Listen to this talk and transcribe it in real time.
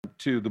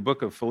to the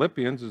book of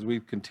Philippians as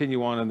we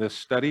continue on in this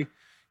study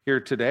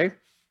here today.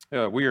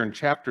 We are in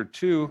chapter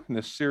 2 in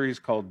this series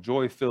called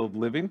Joy-Filled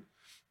Living.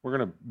 We're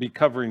going to be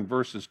covering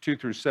verses 2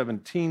 through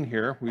 17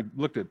 here. We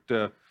looked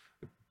at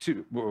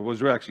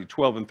was actually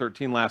 12 and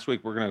 13 last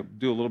week. We're going to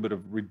do a little bit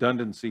of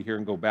redundancy here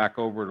and go back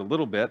over it a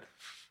little bit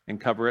and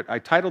cover it. I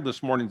titled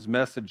this morning's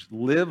message,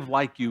 Live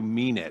Like You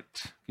Mean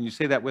It. Can you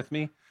say that with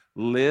me?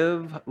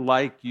 Live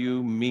like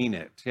you mean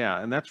it. Yeah,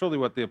 and that's really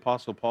what the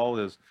Apostle Paul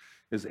is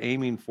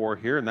aiming for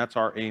here, and that's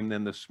our aim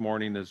then this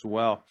morning as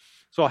well.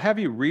 So I'll have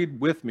you read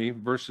with me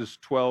verses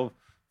 12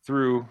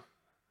 through,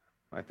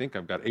 I think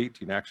I've got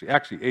 18,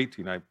 actually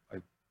 18, I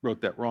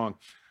wrote that wrong,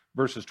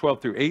 verses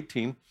 12 through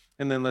 18,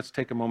 and then let's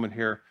take a moment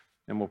here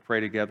and we'll pray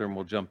together and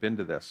we'll jump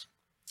into this.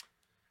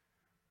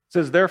 It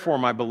says, therefore,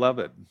 my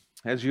beloved,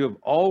 as you have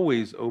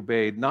always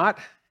obeyed, not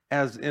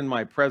as in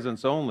my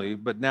presence only,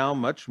 but now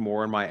much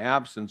more in my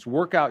absence,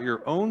 work out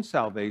your own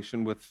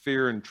salvation with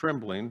fear and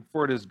trembling,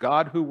 for it is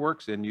God who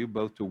works in you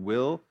both to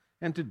will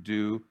and to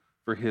do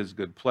for his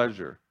good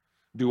pleasure.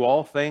 Do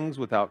all things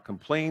without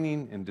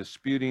complaining and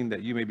disputing,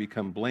 that you may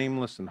become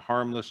blameless and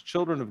harmless,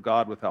 children of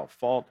God without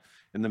fault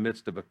in the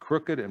midst of a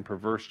crooked and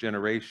perverse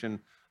generation,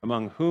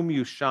 among whom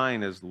you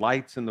shine as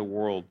lights in the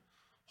world,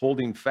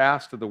 holding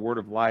fast to the word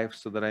of life,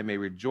 so that I may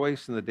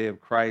rejoice in the day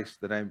of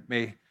Christ, that I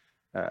may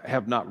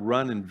have not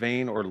run in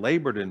vain or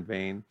labored in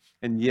vain.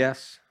 And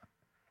yes,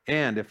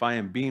 and if I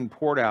am being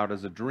poured out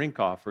as a drink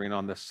offering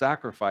on the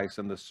sacrifice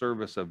and the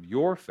service of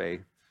your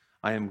faith,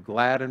 I am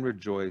glad and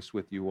rejoice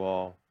with you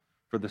all.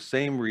 For the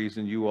same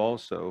reason, you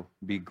also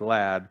be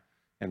glad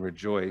and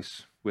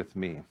rejoice with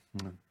me.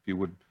 If you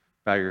would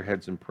bow your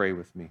heads and pray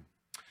with me.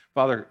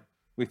 Father,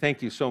 we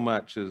thank you so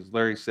much. As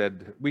Larry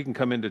said, we can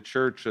come into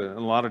church in a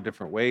lot of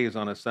different ways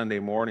on a Sunday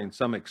morning,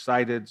 some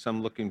excited,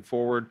 some looking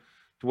forward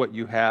to what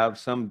you have,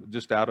 some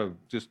just out of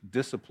just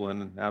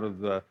discipline, out of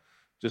the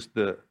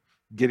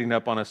getting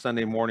up on a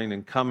Sunday morning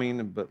and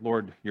coming. But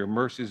Lord, your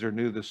mercies are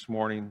new this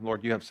morning.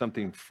 Lord, you have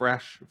something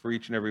fresh for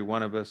each and every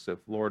one of us. If,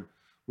 Lord,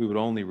 we would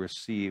only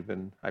receive.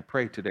 And I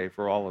pray today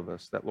for all of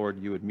us that,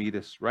 Lord, you would meet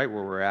us right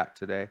where we're at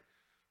today,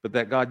 but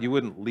that, God, you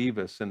wouldn't leave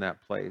us in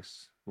that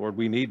place. Lord,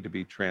 we need to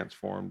be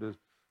transformed. As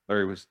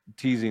Larry was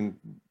teasing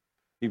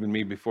even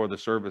me before the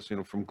service,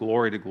 from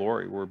glory to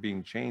glory, we're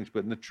being changed.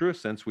 But in the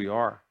truest sense, we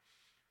are.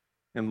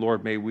 And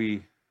Lord, may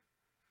we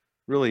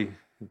really,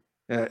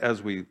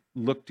 as we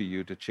look to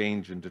you to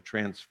change and to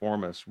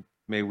transform us,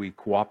 may we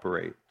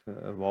cooperate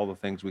of all the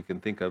things we can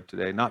think of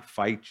today, not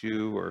fight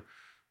you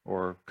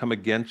or come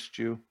against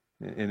you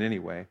in any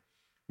way.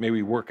 May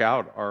we work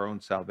out our own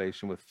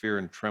salvation with fear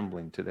and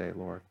trembling today,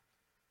 Lord.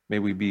 May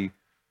we be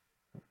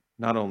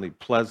not only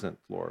pleasant,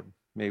 Lord,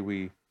 may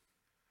we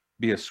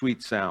be a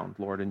sweet sound,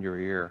 Lord, in your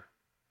ear.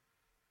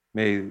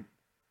 May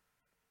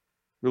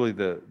really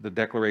the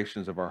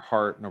declarations of our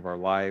heart and of our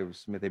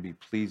lives, may they be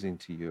pleasing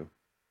to you.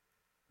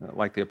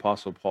 Like the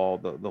Apostle Paul,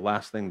 the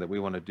last thing that we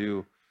want to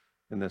do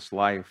in this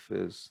life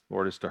is,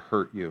 Lord, is to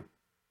hurt you,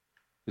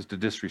 is to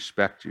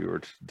disrespect you or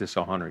to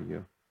dishonor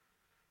you.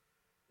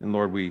 And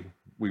Lord, we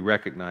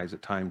recognize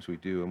at times we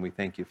do, and we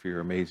thank you for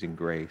your amazing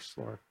grace,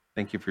 Lord.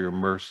 Thank you for your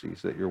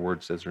mercies that your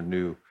word says are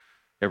new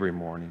every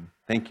morning.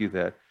 Thank you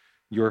that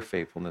your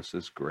faithfulness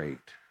is great.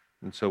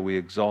 And so we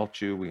exalt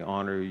you, we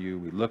honor you,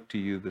 we look to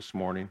you this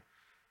morning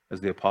as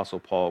the Apostle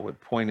Paul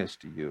would point us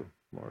to you,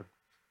 Lord.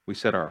 We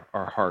set our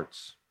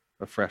hearts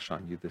afresh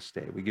on you this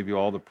day. We give you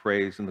all the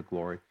praise and the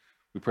glory.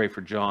 We pray for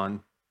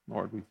John,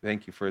 Lord. We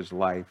thank you for his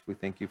life. We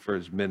thank you for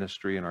his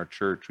ministry in our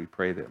church. We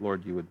pray that,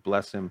 Lord, you would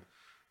bless him,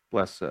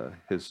 bless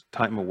his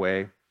time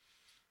away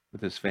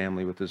with his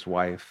family, with his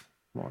wife,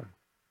 Lord.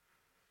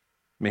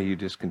 May you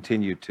just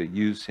continue to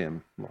use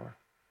him, Lord.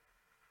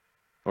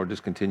 Lord,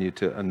 just continue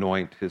to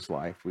anoint his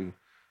life. We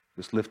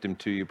just lift him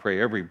to you.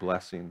 Pray every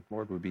blessing,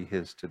 Lord, would be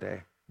his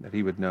today, that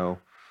he would know,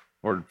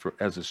 Lord,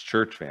 as his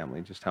church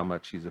family, just how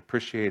much he's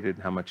appreciated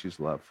and how much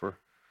he's loved for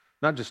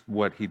not just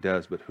what he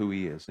does, but who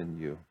he is in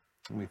you.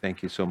 And we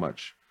thank you so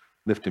much.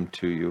 Lift him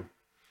to you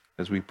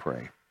as we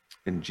pray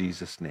in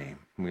Jesus' name.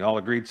 And we all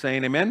agreed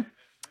saying amen?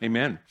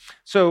 Amen.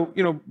 So,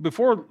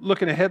 before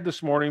looking ahead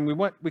this morning,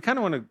 we kind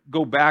of want to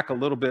go back a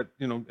little bit,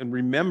 and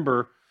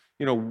remember,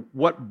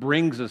 what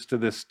brings us to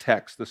this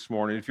text this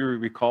morning. If you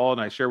recall,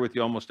 and I share with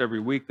you almost every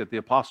week, that the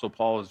Apostle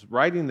Paul is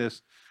writing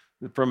this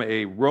from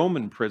a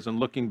Roman prison,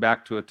 looking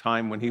back to a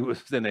time when he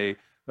was in a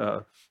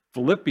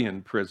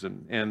Philippian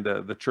prison, and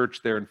the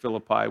church there in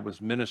Philippi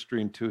was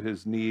ministering to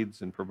his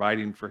needs and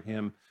providing for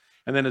him.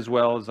 And then, as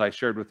well as I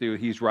shared with you,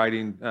 he's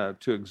writing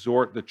to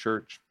exhort the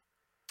church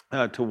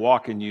to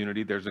walk in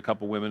unity. There's a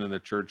couple women in the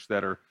church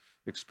that are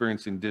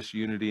experiencing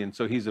disunity, and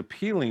so he's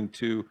appealing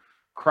to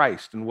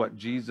Christ and what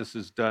Jesus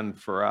has done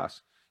for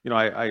us.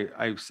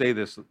 I say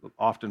this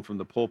often from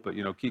the pulpit,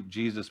 keep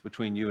Jesus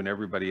between you and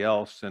everybody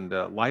else, and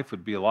life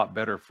would be a lot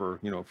better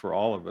for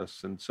all of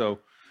us. And so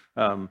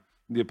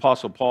the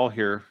Apostle Paul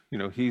here,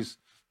 he's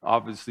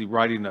obviously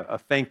writing a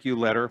thank you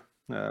letter,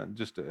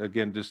 just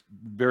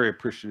very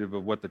appreciative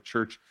of what the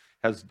church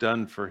has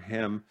done for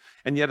him.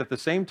 And yet at the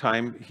same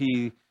time,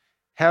 he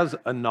has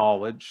a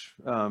knowledge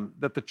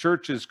that the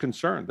church is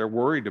concerned. They're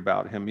worried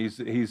about him.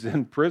 He's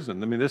in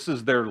prison. I mean, this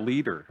is their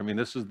leader. I mean,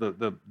 this is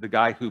the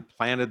guy who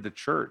planted the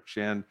church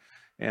and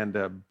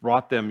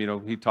brought them.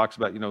 He talks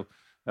about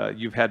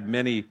you've had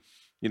many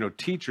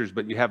teachers,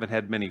 but you haven't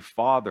had many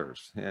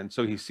fathers. And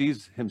so he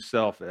sees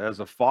himself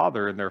as a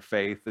father in their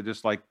faith,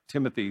 just like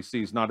Timothy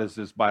sees not as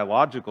his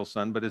biological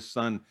son, but his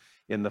son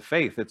in the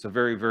faith. It's a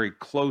very, very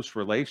close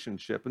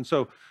relationship. And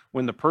so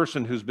when the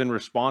person who's been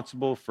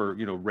responsible for,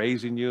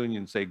 raising you and you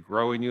can say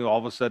growing you, all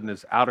of a sudden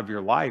is out of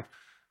your life,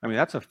 I mean,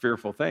 that's a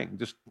fearful thing.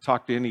 Just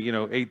talk to any,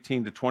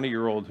 18 to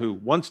 20-year-old who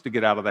wants to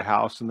get out of the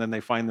house, and then they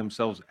find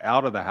themselves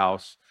out of the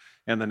house.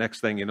 And the next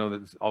thing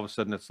that all of a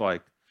sudden it's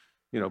like,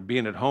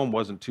 being at home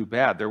wasn't too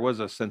bad. There was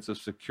a sense of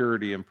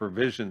security and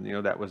provision,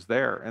 that was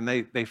there. And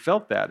they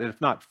felt that, if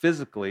not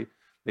physically,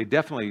 they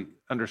definitely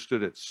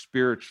understood it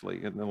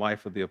spiritually in the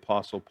life of the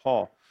Apostle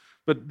Paul.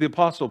 But the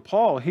Apostle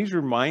Paul, he's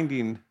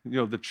reminding,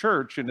 the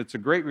church, and it's a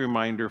great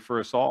reminder for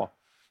us all.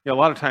 A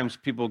lot of times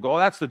people go, oh,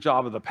 that's the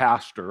job of the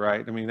pastor,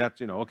 right? I mean,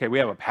 that's, okay, we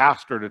have a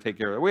pastor to take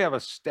care of it. We have a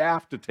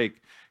staff to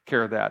take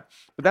care of that.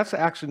 But that's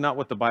actually not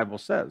what the Bible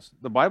says.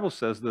 The Bible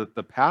says that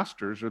the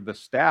pastors or the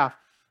staff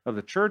of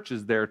the church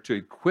is there to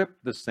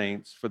equip the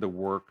saints for the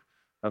work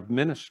of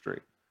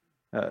ministry.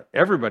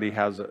 Everybody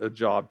has a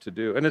job to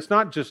do. And it's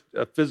not just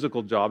a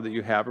physical job that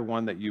you have or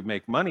one that you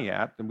make money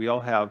at. And we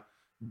all have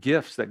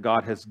gifts that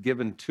God has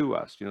given to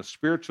us,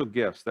 spiritual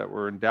gifts that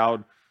were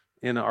endowed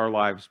in our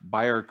lives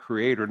by our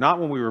Creator, not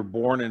when we were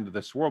born into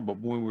this world, but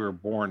when we were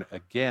born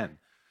again.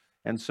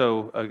 And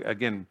so,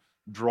 again,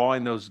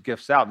 drawing those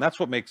gifts out. And that's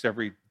what makes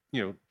every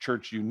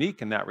church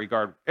unique in that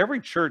regard.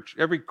 Every church,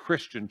 every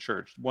Christian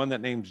church, one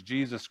that names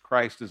Jesus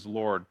Christ as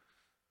Lord,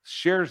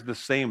 shares the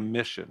same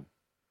mission.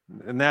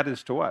 And that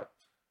is to what?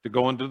 To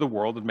go into the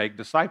world and make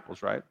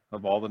disciples, right,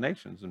 of all the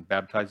nations, and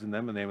baptizing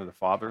them in the name of the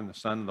Father and the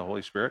Son and the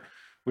Holy Spirit,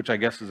 which I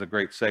guess is a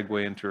great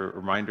segue into a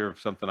reminder of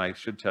something I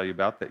should tell you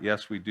about, that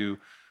yes, we do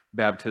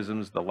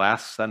baptisms the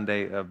last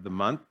Sunday of the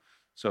month.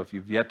 So if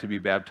you've yet to be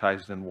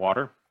baptized in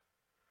water,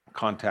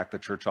 contact the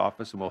church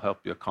office and we'll help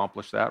you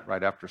accomplish that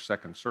right after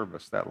second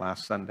service that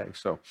last Sunday.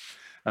 So,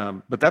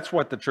 but that's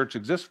what the church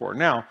exists for.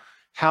 Now,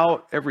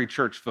 how every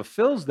church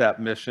fulfills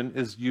that mission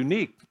is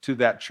unique to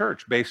that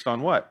church based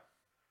on what?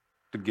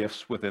 The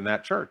gifts within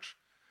that church.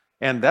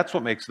 And that's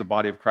what makes the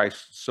body of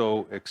Christ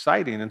so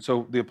exciting. And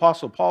so the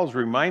Apostle Paul is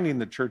reminding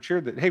the church here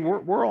that, hey,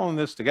 we're all in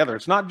this together.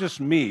 It's not just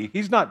me.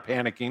 He's not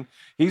panicking.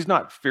 He's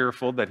not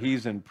fearful that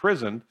he's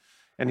imprisoned.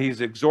 And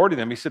he's exhorting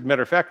them. He said,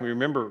 matter of fact,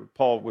 remember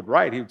Paul would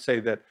write, he would say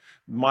that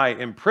my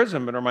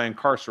imprisonment or my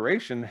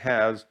incarceration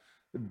has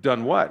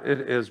done what?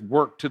 It has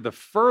worked to the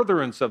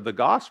furtherance of the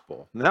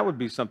gospel. And that would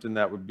be something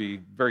that would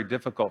be very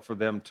difficult for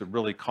them to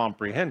really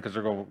comprehend, because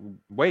they're going,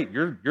 wait,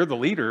 you're the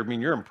leader. I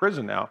mean, you're in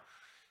prison now.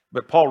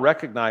 But Paul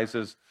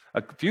recognizes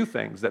a few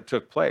things that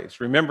took place.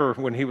 Remember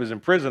when he was in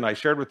prison, I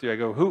shared with you, I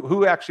go,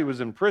 who actually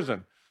was in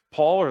prison?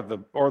 Paul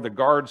or the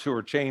guards who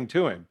were chained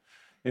to him?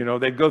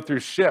 They'd go through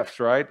shifts,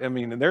 right? I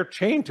mean, and they're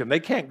chained to him. They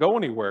can't go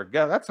anywhere.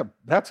 Yeah, that's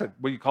a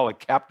what you call a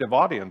captive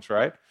audience,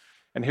 right?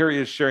 And here he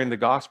is sharing the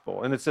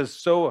gospel. And it says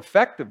so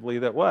effectively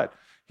that what?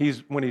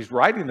 When he's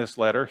writing this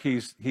letter,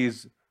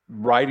 he's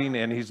writing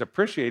and he's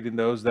appreciating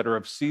those that are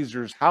of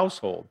Caesar's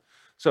household.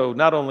 So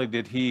not only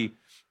did he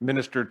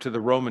minister to the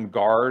Roman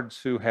guards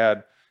who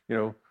had,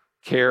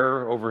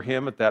 care over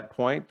him at that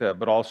point,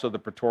 but also the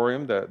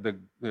Praetorium, the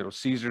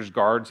Caesar's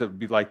guards that would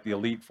be like the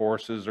elite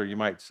forces, or you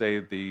might say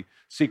the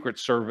secret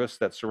service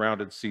that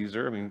surrounded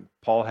Caesar. I mean,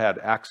 Paul had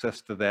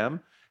access to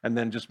them, and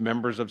then just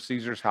members of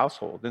Caesar's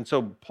household. And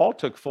so Paul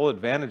took full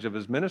advantage of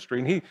his ministry,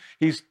 and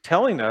he's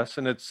telling us,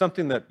 and it's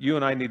something that you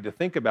and I need to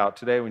think about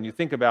today when you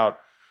think about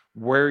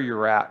where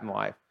you're at in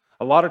life.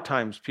 A lot of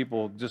times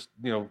people just,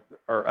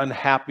 are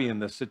unhappy in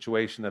the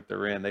situation that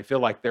they're in. They feel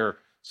like they're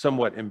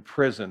somewhat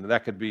imprisoned.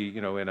 That could be,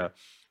 in a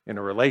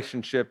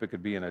relationship, it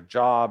could be in a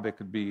job, it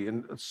could be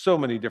in so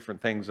many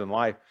different things in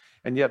life.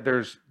 And yet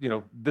there's,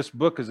 this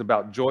book is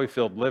about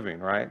joy-filled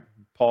living, right?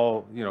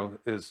 Paul,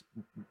 is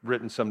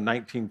written some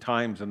 19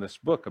 times in this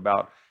book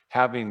about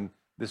having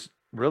this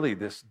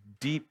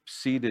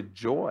deep-seated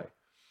joy.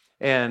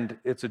 And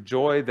it's a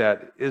joy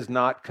that is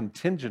not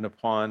contingent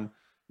upon,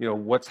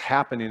 what's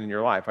happening in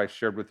your life. I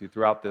shared with you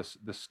throughout this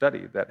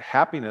study that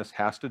happiness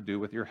has to do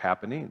with your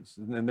happenings.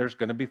 And there's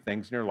going to be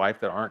things in your life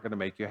that aren't going to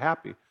make you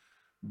happy.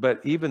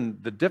 But even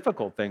the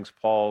difficult things,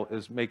 Paul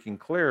is making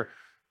clear,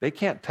 they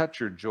can't touch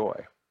your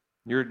joy.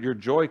 Your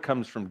joy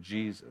comes from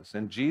Jesus,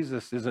 and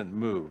Jesus isn't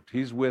moved.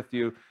 He's with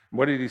you.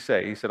 What did he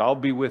say? He said, I'll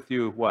be with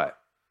you, what?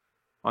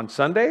 On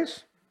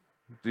Sundays?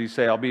 Did he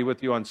say, I'll be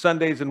with you on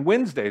Sundays and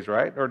Wednesdays,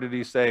 right? Or did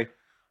he say,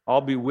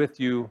 I'll be with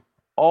you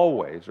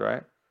always,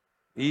 right?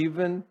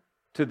 Even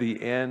to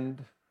the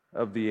end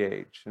of the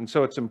age. And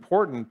so it's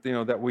important,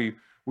 that we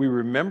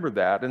remember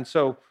that. And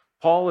so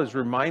Paul is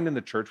reminding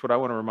the church what I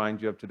want to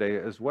remind you of today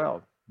as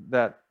well,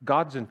 that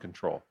God's in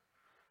control.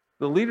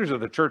 The leaders of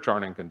the church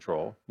aren't in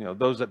control.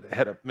 Those that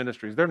head up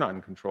ministries, they're not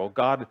in control.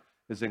 God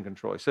is in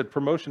control. He said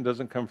promotion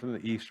doesn't come from the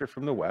east or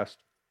from the west.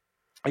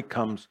 It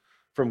comes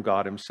from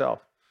God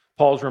himself.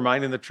 Paul's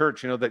reminding the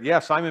church, that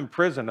yes, I'm in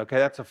prison. Okay,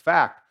 that's a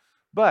fact.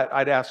 But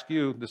I'd ask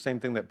you the same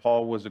thing that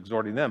Paul was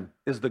exhorting them.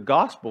 Is the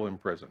gospel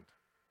imprisoned?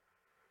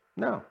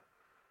 No.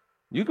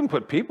 You can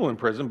put people in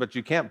prison, but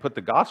you can't put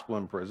the gospel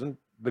in prison.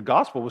 The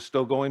gospel was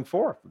still going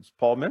forth, as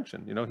Paul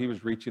mentioned. He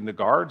was reaching the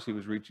guards. He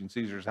was reaching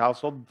Caesar's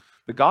household.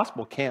 The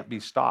gospel can't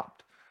be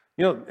stopped.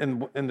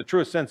 In the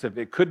truest sense, if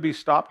it could be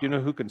stopped,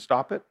 who can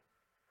stop it?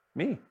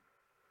 Me,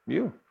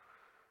 you.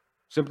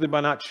 Simply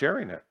by not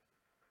sharing it.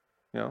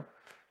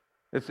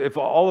 It's if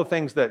all the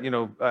things that,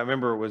 I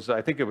remember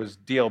I think it was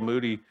D.L.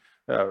 Moody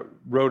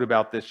wrote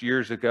about this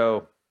years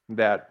ago,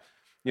 that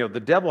the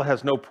devil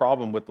has no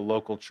problem with the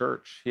local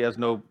church. He has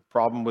no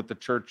problem with the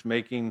church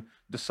making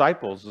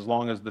disciples, as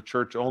long as the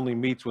church only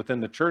meets within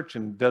the church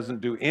and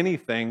doesn't do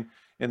anything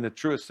in the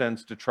truest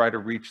sense to try to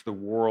reach the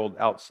world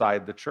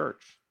outside the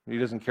church. He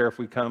doesn't care if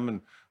we come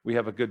and we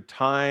have a good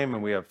time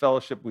and we have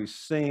fellowship, we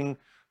sing.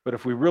 But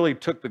if we really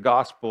took the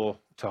gospel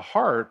to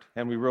heart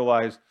and we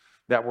realize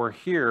that we're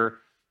here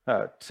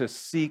to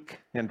seek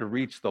and to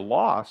reach the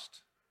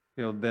lost,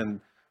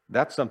 then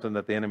that's something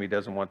that the enemy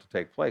doesn't want to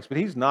take place. But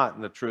he's not,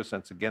 in the truest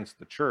sense, against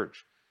the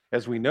church.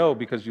 As we know,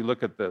 because you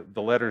look at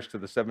the letters to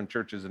the 7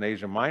 churches in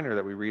Asia Minor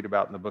that we read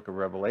about in the book of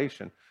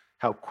Revelation,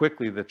 how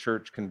quickly the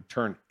church can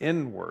turn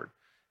inward.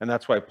 And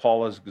that's why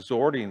Paul is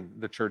exhorting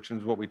the church,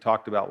 and what we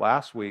talked about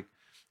last week,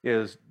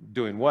 is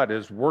doing what?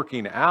 Is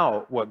working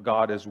out what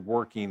God is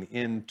working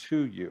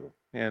into you.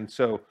 And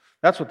so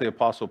that's what the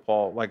Apostle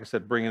Paul, like I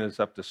said, bringing us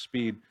up to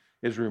speed,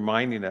 is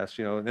reminding us,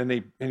 and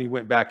then he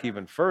went back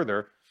even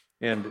further.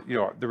 And,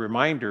 the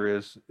reminder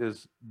is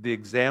the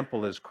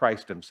example is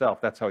Christ himself.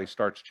 That's how he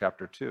starts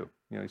chapter 2.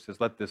 He says,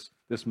 let this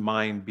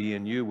mind be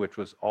in you, which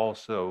was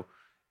also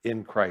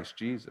in Christ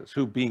Jesus,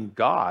 who being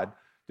God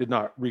did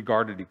not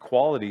regard it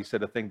equality,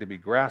 said a thing to be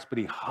grasped, but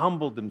he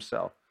humbled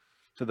himself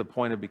to the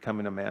point of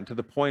becoming a man, to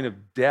the point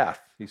of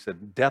death. He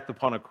said, death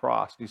upon a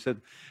cross. He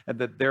said, and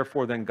that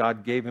therefore then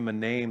God gave him a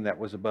name that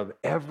was above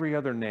every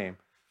other name,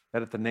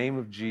 that at the name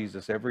of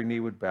Jesus, every knee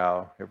would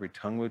bow, every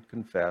tongue would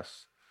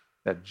confess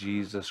that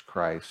Jesus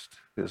Christ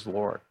is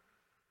Lord.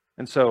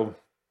 And so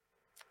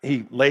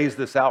he lays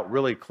this out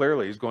really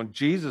clearly. He's going,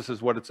 Jesus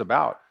is what it's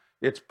about.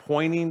 It's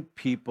pointing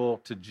people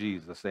to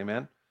Jesus.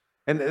 Amen.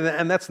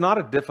 And that's not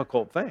a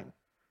difficult thing.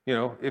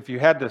 If you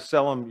had to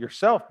sell them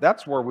yourself,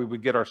 that's where we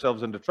would get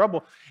ourselves into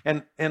trouble.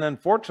 And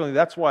unfortunately,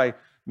 that's why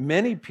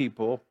many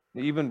people,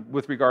 even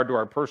with regard to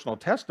our personal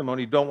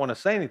testimony, don't want to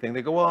say anything.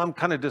 They go, well, I'm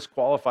kind of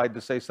disqualified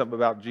to say something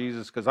about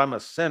Jesus because I'm a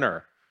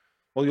sinner.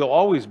 Well, you'll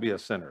always be a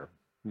sinner.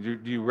 Do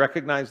you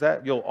recognize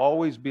that? You'll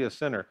always be a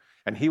sinner,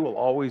 and he will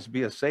always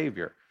be a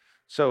savior.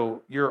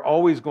 So you're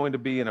always going to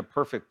be in a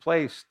perfect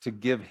place to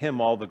give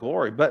him all the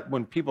glory. But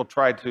when people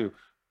try to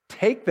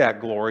take that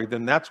glory,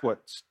 then that's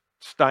what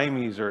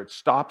stymies or it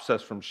stops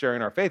us from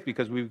sharing our faith,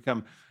 because we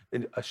become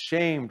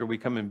ashamed or we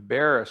become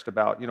embarrassed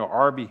about,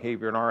 our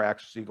behavior and our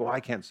actions. So you go,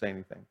 I can't say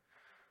anything.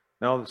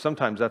 Now,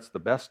 sometimes that's the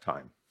best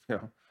time.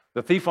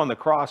 The thief on the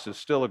cross is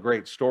still a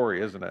great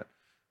story, isn't it?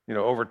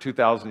 Over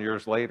 2,000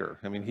 years later.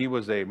 I mean, he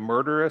was a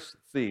murderous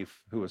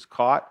thief who was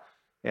caught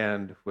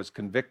and was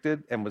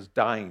convicted and was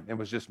dying and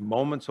was just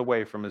moments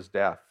away from his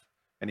death.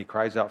 And he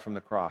cries out from the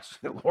cross,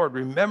 Lord,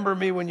 remember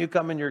me when you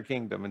come in your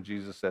kingdom. And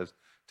Jesus says,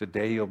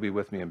 today you'll be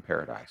with me in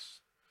paradise.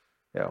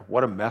 Yeah,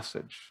 what a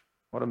message.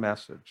 What a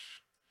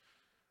message.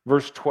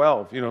 Verse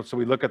 12, so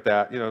we look at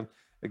that,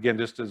 again,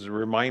 just as a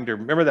reminder.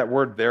 Remember that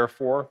word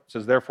therefore? It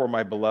says, therefore,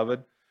 my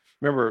beloved.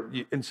 Remember,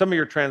 in some of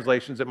your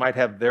translations, it might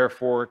have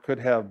therefore, it could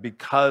have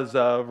because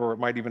of, or it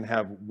might even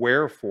have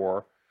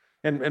wherefore.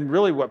 And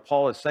really what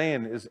Paul is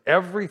saying is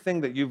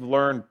everything that you've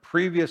learned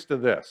previous to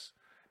this,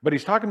 but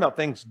he's talking about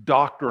things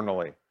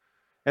doctrinally.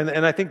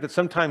 And I think that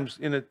sometimes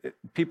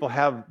people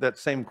have that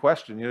same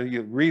question.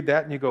 You read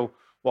that and you go,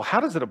 well,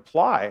 how does it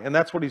apply? And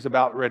that's what he's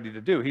about ready to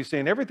do. He's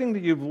saying everything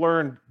that you've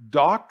learned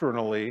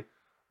doctrinally,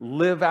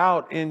 live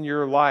out in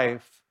your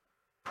life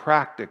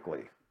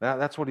practically.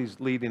 That's what he's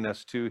leading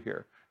us to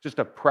here. Just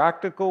a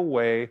practical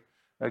way,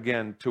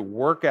 again, to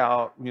work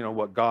out,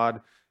 what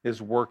God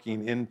is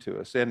working into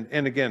us. And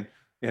again,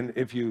 and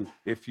if you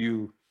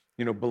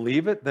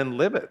believe it, then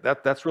live it.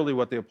 That's really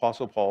what the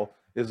Apostle Paul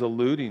is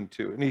alluding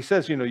to. And he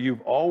says,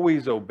 you've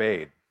always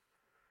obeyed.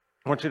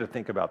 I want you to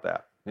think about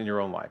that in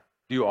your own life.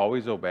 Do you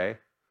always obey?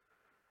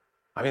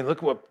 I mean, look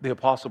at what the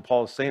Apostle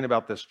Paul is saying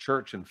about this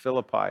church in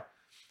Philippi.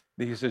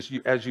 He says,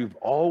 as you've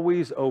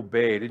always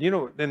obeyed. And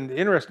and the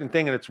interesting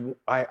thing, and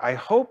I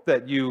hope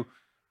that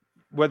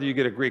whether you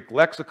get a Greek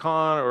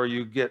lexicon or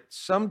you get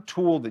some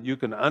tool that you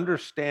can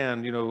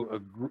understand,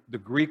 the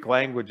Greek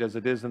language as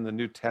it is in the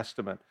New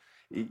Testament,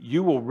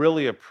 you will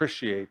really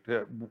appreciate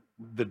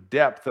the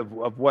depth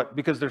of what,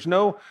 because there's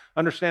no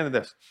understanding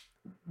this.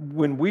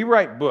 When we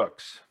write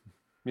books,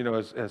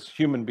 as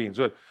human beings,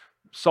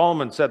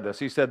 Solomon said this.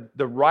 He said,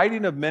 the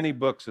writing of many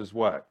books is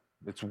what?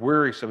 It's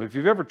wearisome. If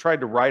you've ever tried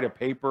to write a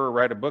paper or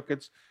write a book,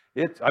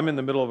 I'm in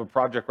the middle of a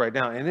project right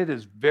now, and it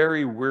is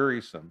very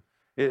wearisome.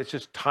 It's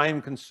just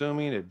time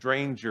consuming. It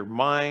drains your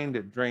mind.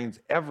 It drains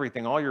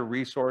everything, all your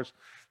resource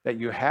that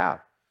you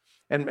have.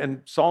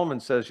 And Solomon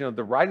says,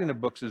 the writing of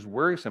books is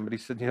wearisome, but he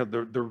said,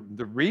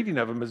 the reading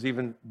of them is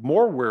even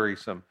more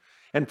wearisome.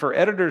 And for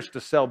editors to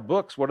sell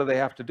books, what do they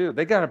have to do?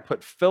 They got to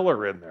put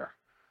filler in there.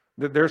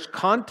 There's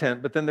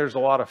content, but then there's a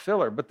lot of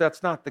filler. But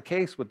that's not the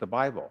case with the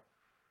Bible.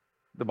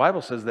 The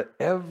Bible says that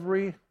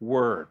every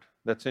word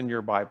that's in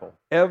your Bible,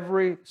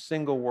 every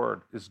single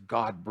word is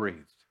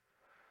God-breathed.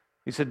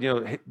 He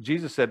said,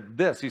 Jesus said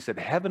this. He said,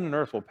 heaven and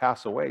earth will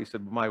pass away. He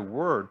said, but my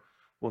word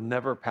will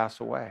never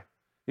pass away.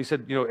 He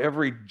said,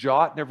 every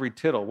jot and every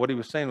tittle. What he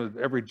was saying was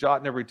every jot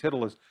and every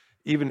tittle is,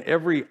 even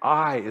every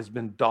I has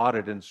been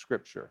dotted in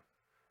Scripture.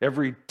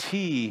 Every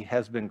T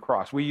has been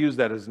crossed. We use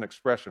that as an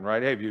expression,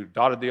 right? Hey, have you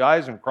dotted the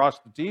I's and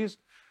crossed the T's?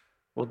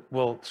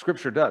 Well,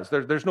 Scripture does.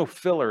 There's no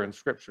filler in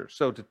Scripture.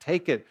 So to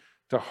take it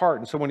to heart,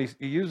 and so when he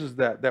uses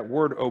that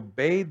word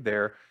obeyed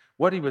there,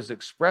 what he was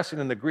expressing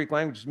in the Greek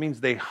language means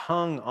they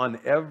hung on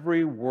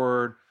every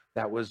word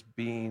that was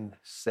being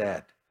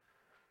said.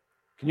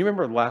 Can you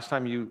remember the last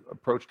time you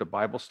approached a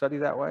Bible study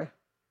that way?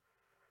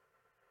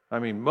 I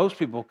mean, most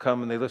people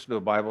come and they listen to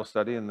a Bible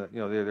study, and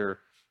they're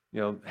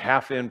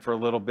half in for a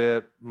little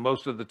bit,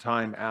 most of the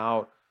time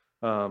out,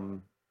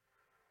 in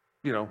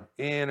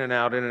and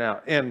out, in and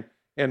out.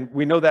 And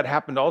we know that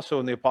happened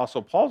also in the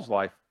Apostle Paul's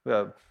life.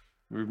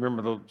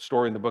 Remember the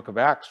story in the book of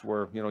Acts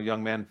where, a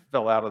young man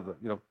fell out of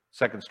the,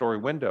 second story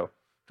window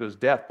to his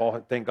death.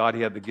 Paul, thank God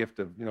he had the gift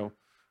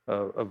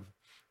of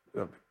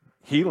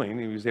healing.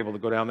 He was able to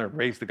go down there and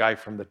raise the guy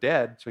from the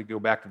dead so he could go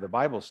back to the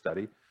Bible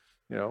study,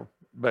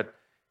 But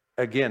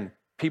again,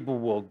 people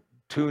will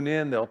tune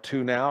in, they'll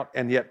tune out.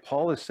 And yet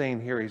Paul is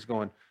saying here, he's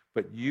going,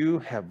 but you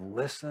have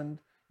listened,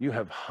 you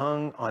have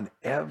hung on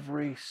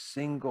every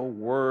single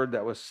word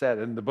that was said.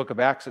 In the book of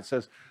Acts, it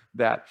says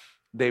that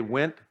they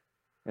went,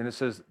 and it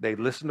says they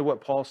listened to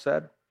what Paul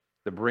said,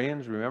 the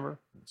Bereans, remember?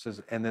 It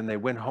says, and then they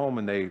went home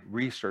and they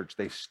researched,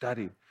 they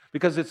studied.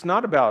 Because it's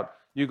not about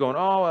you going,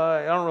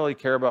 I don't really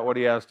care about what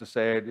he has to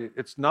say.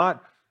 It's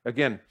not,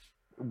 again,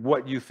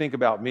 what you think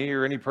about me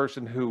or any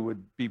person who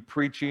would be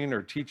preaching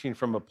or teaching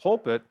from a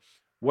pulpit.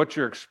 What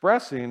you're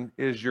expressing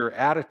is your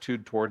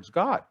attitude towards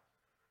God.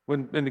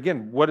 And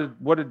again, what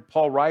did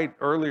Paul write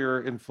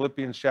earlier in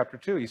Philippians chapter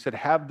 2? He said,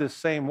 have this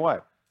same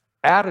what?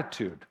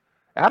 Attitude.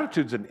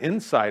 Attitude's an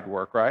inside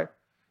work, right?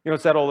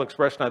 It's that old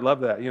expression, I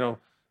love that,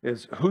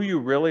 is who you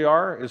really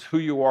are is who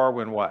you are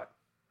when what?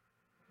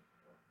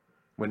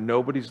 When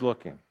nobody's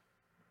looking.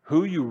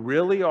 Who you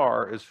really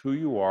are is who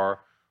you are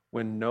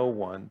when no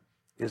one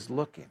is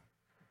looking.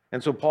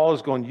 And so Paul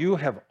is going, you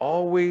have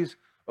always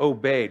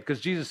obeyed. Because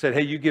Jesus said,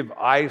 hey, you give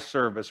eye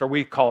service, or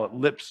we call it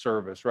lip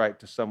service, right,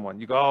 to someone.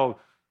 You go,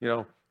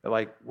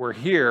 like we're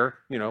here,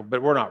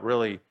 but we're not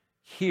really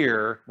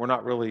here. We're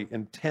not really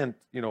intent,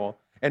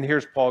 And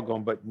here's Paul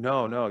going, but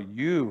no,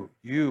 you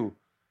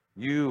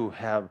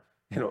have,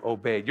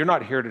 obeyed. You're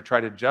not here to try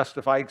to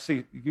justify.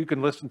 See, you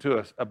can listen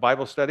to a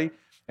Bible study,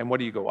 and what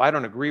do you go? I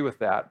don't agree with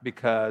that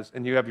because,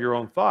 and you have your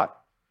own thought.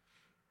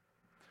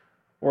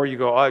 Or you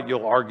go,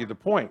 you'll argue the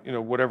point,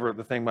 whatever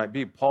the thing might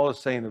be. Paul is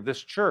saying of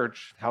this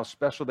church, how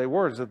special they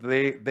were, is that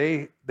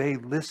they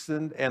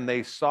listened and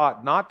they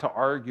sought not to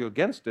argue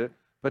against it,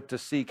 but to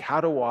seek,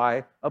 how do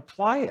I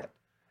apply it?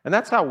 And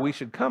that's how we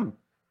should come,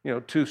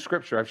 to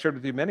Scripture. I've shared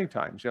with you many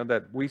times,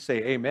 that we say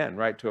amen,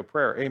 right, to a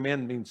prayer.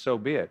 Amen means so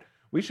be it.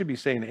 We should be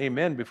saying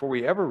amen before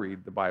we ever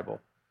read the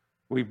Bible.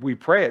 We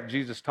pray it.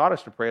 Jesus taught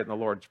us to pray it in the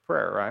Lord's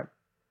Prayer, right?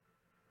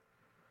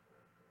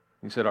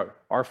 He said,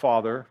 our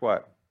Father,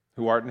 what?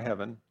 Who art in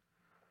heaven,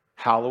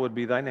 hallowed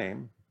be thy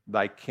name.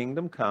 Thy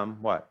kingdom come,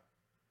 what?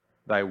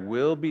 Thy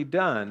will be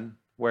done,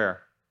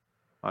 where?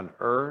 On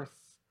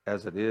earth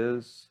as it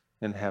is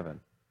in heaven.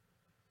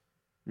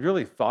 You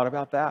really thought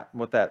about that and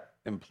what that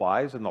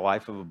implies in the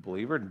life of a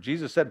believer? And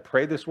Jesus said,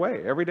 pray this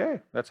way every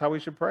day. That's how we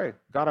should pray.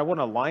 God, I want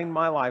to align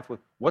my life with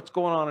what's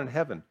going on in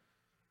heaven.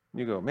 And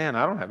you go, man,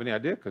 I don't have any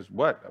idea, because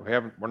what?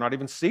 We're not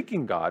even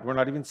seeking God. We're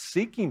not even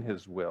seeking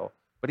his will,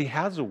 but he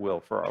has a will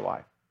for our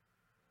life.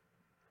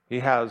 He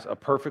has a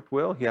perfect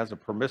will. He has a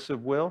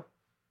permissive will.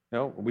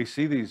 We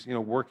see these,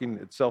 working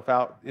itself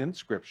out in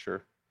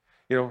Scripture.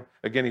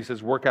 Again, he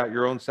says, work out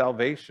your own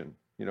salvation.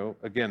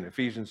 Again,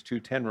 Ephesians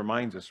 2:10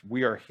 reminds us,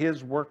 we are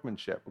his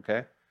workmanship,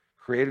 okay?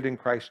 Created in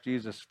Christ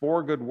Jesus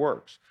for good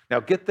works. Now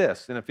get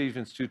this, in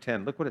Ephesians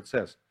 2:10, look what it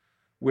says.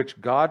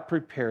 Which God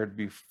prepared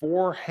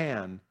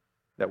beforehand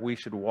that we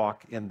should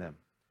walk in them.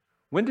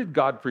 When did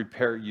God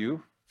prepare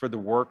you for the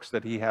works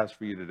that he has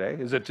for you today?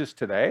 Is it just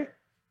today?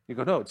 You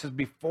go, no, it says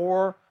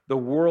before the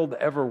world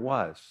ever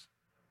was,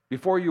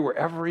 before you were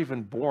ever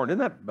even born. Isn't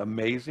that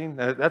amazing?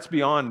 That's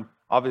beyond,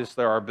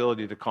 obviously, our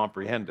ability to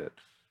comprehend it.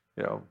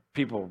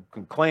 People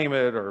can claim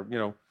it or,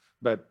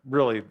 but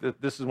really,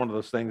 this is one of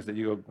those things that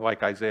you go,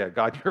 like Isaiah,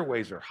 God, your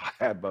ways are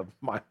high above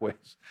my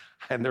ways,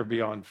 and they're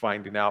beyond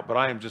finding out. But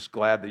I am just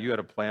glad that you had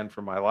a plan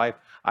for my life.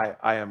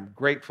 I am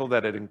grateful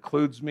that it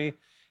includes me,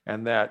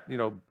 and that,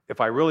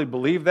 if I really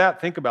believe that,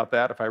 think about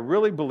that. If I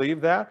really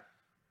believe that,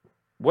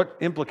 what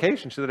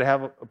implications should it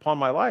have upon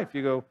my life?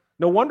 You go,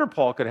 no wonder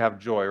Paul could have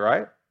joy,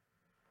 right?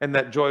 And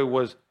that joy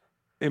was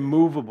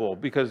immovable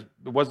because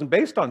it wasn't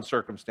based on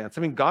circumstance.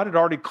 I mean, God had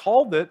already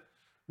called it,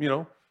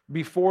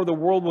 before the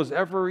world was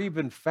ever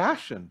even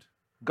fashioned.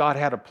 God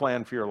had a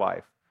plan for your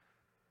life.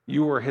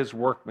 You were his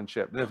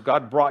workmanship. And if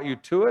God brought you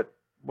to it,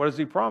 what has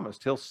he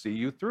promised? He'll see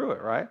you through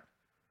it, right?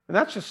 And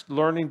that's just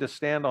learning to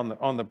stand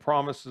on the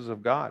promises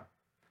of God.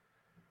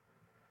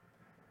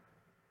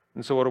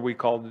 And so what are we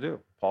called to do?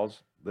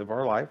 Paul's live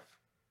our life,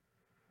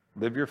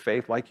 live your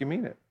faith like you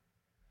mean it.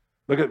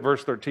 Look at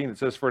verse 13. It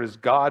says, for it is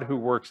God who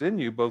works in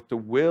you both to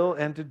will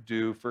and to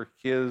do for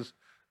his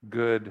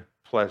good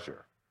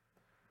pleasure.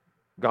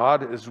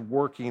 God is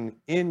working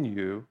in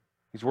you.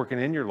 He's working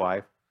in your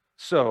life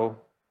so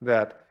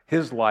that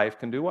his life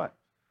can do what?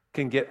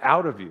 Can get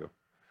out of you.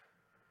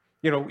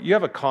 You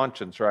have a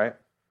conscience, right?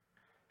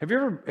 Have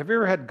you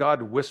ever had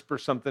God whisper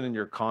something in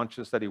your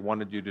conscience that he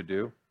wanted you to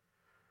do?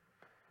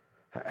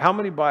 How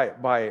many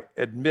by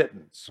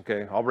admittance,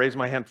 okay, I'll raise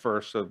my hand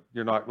first so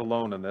you're not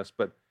alone in this,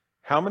 but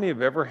how many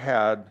have ever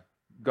had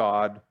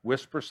God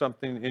whisper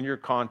something in your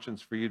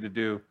conscience for you to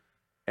do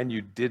and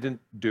you didn't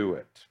do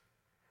it?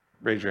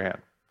 Raise your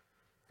hand.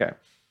 Okay.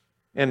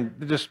 And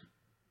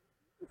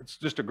it's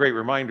just a great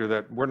reminder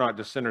that we're not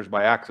just sinners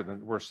by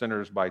accident, we're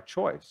sinners by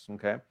choice,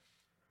 okay?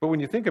 But when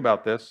you think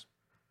about this,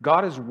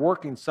 God is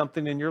working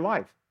something in your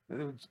life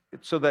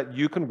so that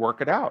you can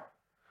work it out.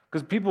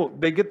 Because people,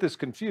 they get this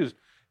confused.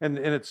 And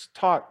it's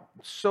taught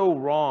so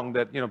wrong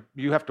that,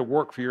 you have to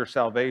work for your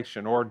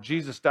salvation, or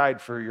Jesus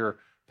died for your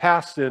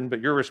past sin,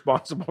 but you're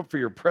responsible for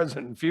your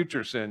present and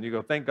future sin. You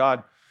go, thank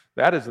God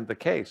that isn't the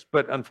case.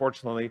 But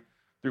unfortunately,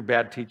 through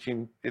bad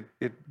teaching,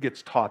 it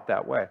gets taught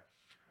that way.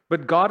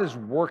 But God is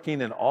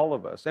working in all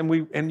of us.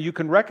 And you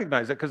can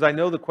recognize it, because I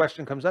know the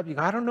question comes up. You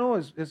go, I don't know,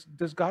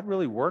 does God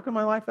really work in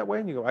my life that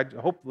way? And you go, I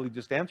hopefully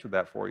just answered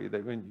that for you.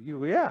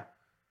 Yeah,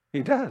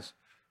 he does.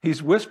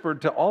 He's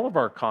whispered to all of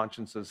our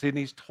consciences, and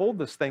he's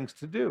told us things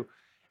to do.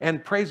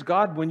 And praise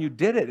God when you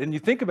did it. And you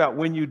think about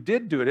when you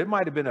did do it, it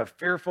might have been a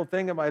fearful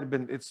thing. It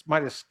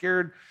might have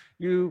scared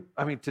you,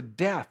 to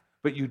death.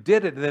 But you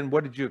did it, and then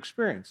what did you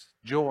experience?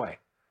 Joy,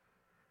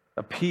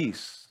 a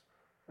peace,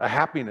 a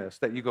happiness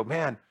that you go,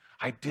 man,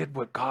 I did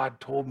what God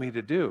told me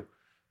to do.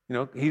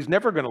 He's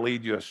never going to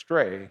lead you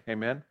astray,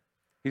 amen?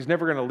 He's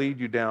never going to lead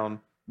you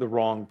down the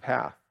wrong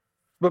path.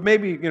 But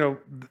maybe,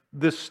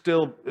 this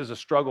still is a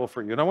struggle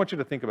for you. And I want you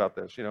to think about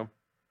this,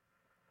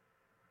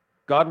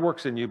 God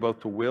works in you both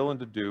to will and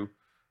to do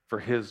for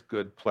his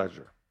good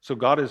pleasure. So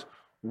God is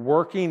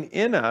working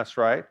in us,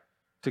 right,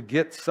 to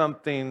get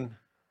something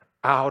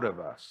out of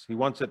us. He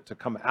wants it to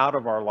come out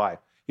of our life.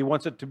 He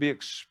wants it to be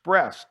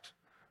expressed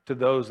to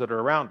those that are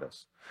around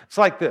us. It's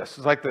like this.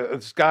 It's like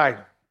this guy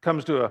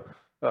comes to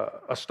a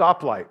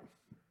stoplight,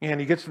 and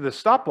he gets to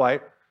this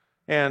stoplight,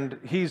 and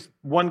he's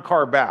one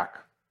car back.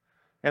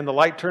 And the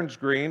light turns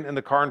green, and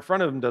the car in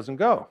front of him doesn't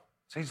go.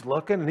 So he's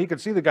looking, and he can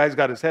see the guy's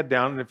got his head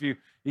down. And if you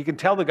can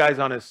tell the guy's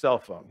on his cell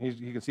phone.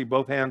 You can see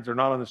both hands are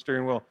not on the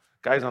steering wheel.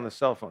 Guy's on the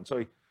cell phone. So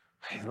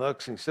he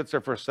looks, and he sits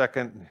there for a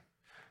second. And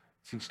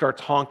he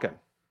starts honking.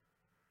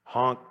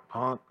 Honk,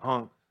 honk,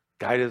 honk.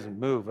 Guy doesn't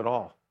move at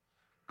all.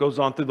 Goes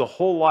on through the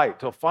whole light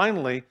till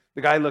finally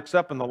the guy looks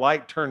up, and the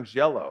light turns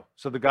yellow.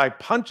 So the guy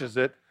punches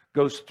it,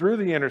 goes through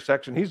the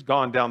intersection. He's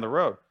gone down the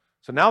road.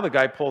 So now the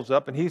guy pulls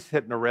up, and he's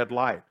hitting a red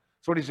light.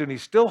 So what he's doing,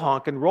 he's still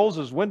honking, rolls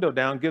his window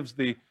down, gives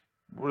the,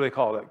 what do they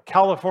call it,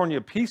 California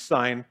peace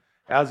sign,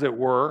 as it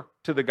were,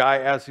 to the guy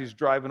as he's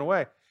driving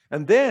away.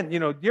 And then, do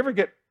you ever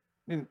get,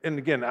 and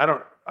again,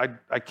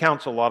 I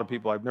counsel a lot of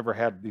people. I've never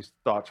had these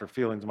thoughts or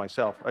feelings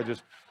myself. I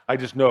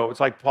just know. It's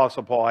like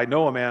Apostle Paul. I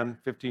know a man,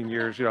 15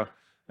 years,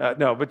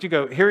 no, but you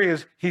go, here he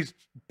is. He's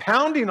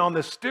pounding on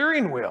the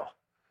steering wheel.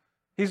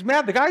 He's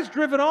mad. The guy's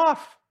driven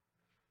off.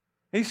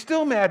 He's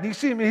still mad. You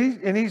see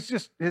him, he's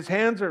just, his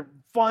hands are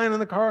flying in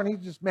the car, and he's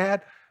just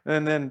mad.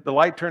 And then the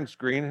light turns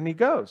green, and he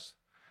goes.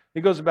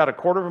 He goes about a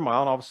quarter of a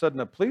mile, and all of a sudden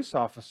a police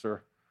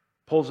officer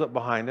pulls up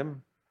behind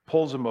him,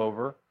 pulls him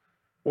over,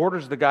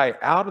 orders the guy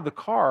out of the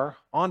car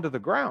onto the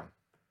ground.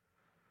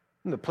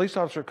 And the police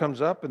officer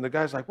comes up, and the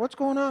guy's like, what's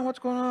going on? What's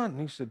going on?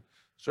 And he said,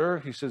 sir,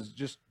 he says,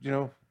 just,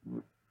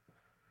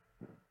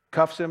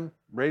 cuffs him,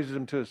 raises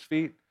him to his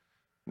feet.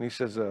 And he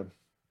says,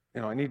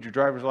 I need your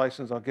driver's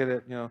license. I'll get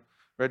it,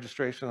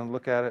 registration, and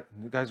look at it.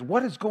 And the guy's,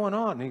 what is going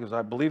on? And he goes,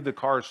 I believe the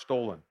car is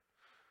stolen.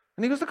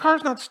 And he goes, the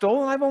car's not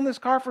stolen. I've owned this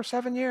car for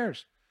 7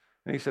 years.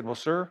 And he said, well,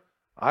 sir,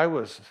 I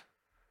was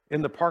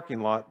in the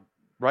parking lot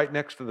right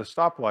next to the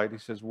stoplight. He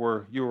says,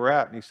 where you were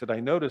at. And he said, I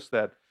noticed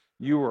that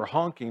you were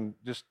honking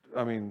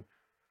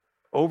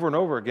over and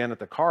over again at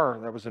the car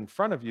that was in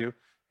front of you.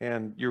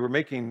 And you were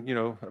making,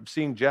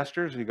 obscene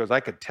gestures. And he goes,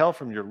 I could tell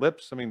from your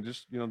lips,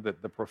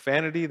 the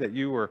profanity that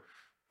you were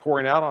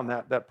pouring out on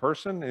that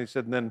person. And he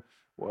said, and then,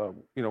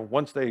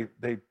 once they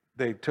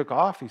took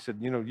off, he said,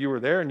 you were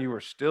there, and you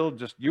were still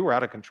you were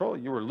out of control.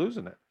 You were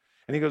losing it.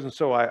 And he goes, and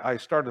so I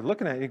started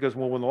looking at it. He goes,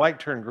 well, when the light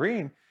turned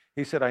green,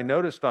 he said, I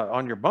noticed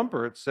on your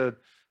bumper, it said,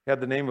 it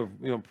had the name of,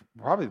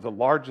 probably the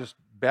largest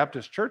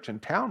Baptist church in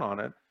town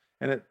on it.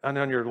 And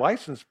on your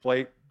license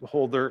plate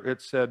holder,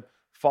 it said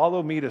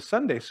follow me to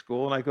Sunday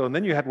school. And I go, and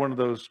then you had one of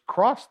those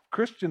cross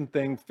Christian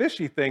thing,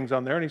 fishy things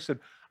on there. And he said,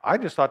 I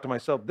just thought to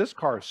myself, this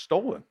car is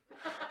stolen.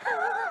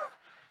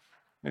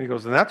 And he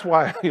goes, and that's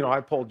why, I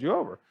pulled you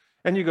over.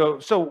 And you go,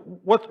 so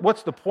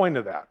what's the point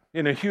of that?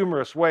 In a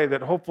humorous way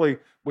that hopefully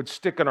would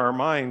stick in our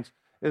minds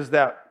is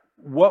that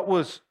what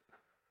was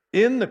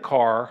in the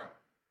car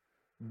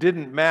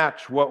didn't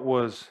match what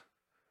was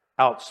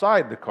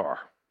outside the car.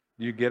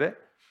 You get it?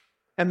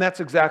 And that's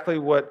exactly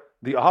what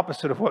the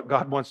opposite of what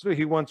God wants to do.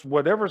 He wants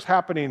whatever's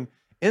happening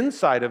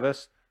inside of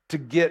us to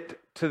get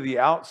to the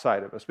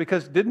outside of us.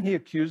 Because didn't he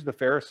accuse the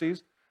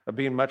Pharisees of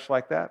being much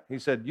like that? He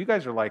said, you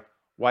guys are like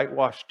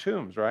whitewashed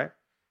tombs, right?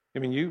 I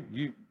mean,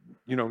 you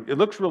it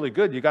looks really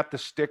good. You got the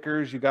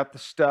stickers, you got the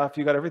stuff,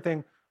 you got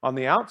everything on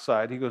the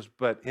outside. He goes,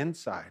 but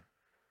inside,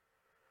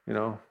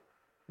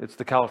 it's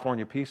the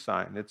California peace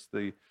sign. It's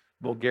the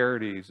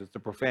vulgarities, it's the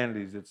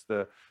profanities, it's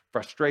the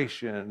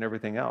frustration and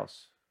everything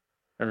else.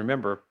 And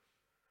remember,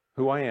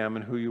 who I am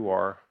and who you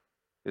are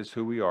is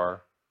who we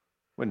are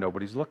when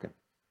nobody's looking.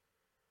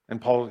 And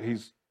Paul,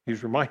 he's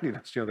reminding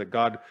us, that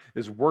God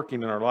is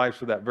working in our lives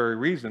for that very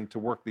reason, to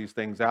work these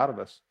things out of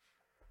us.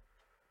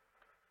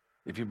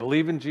 If you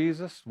believe in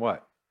Jesus,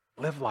 what?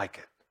 Live like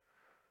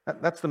it.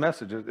 That's the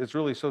message. It's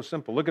really so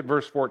simple. Look at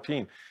verse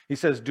 14. He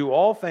says, do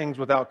all things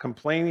without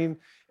complaining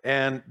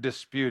and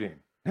disputing.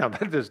 Now,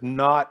 that is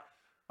not,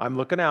 I'm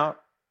looking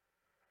out.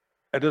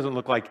 It doesn't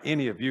look like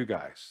any of you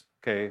guys,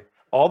 okay?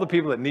 All the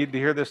people that need to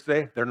hear this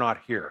today, they're not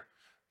here,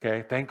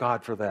 okay? Thank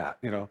God for that,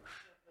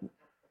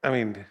 I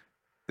mean,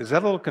 is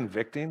that a little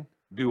convicting?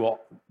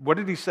 What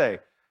did he say?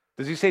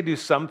 Does he say do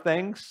some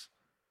things?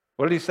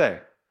 What did he say?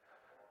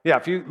 Yeah,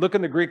 if you look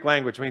in the Greek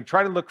language,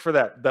 try to look for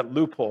that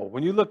loophole.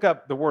 When you look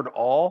up the word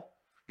all,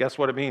 guess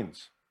what it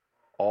means?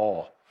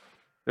 All.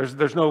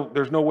 There's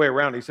no way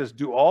around it. He says,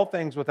 do all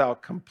things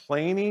without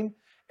complaining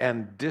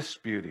and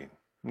disputing.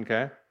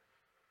 Okay?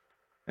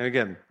 And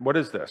again, what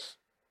is this?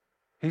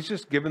 He's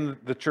just given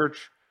the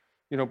church,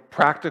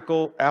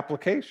 practical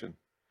application.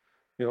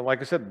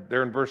 Like I said,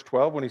 there in verse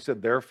 12, when he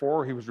said,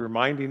 therefore, he was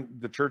reminding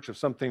the church of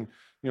something,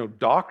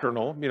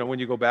 doctrinal. When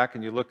you go back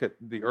and you look at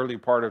the early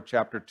part of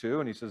chapter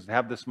 2, and he says,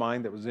 have this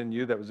mind that was in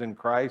you, that was in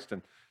Christ,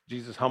 and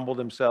Jesus humbled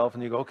himself,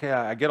 and you go, okay,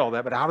 I get all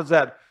that, but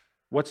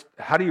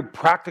how do you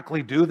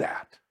practically do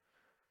that?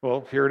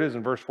 Well, here it is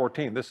in verse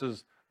 14. This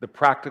is the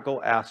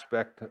practical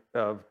aspect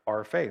of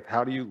our faith.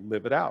 How do you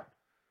live it out?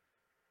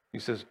 He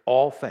says,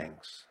 all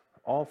things.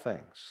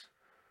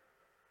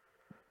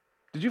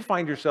 Did you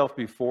find yourself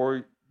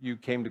before you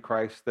came to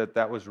Christ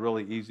that was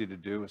really easy to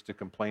do, is to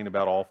complain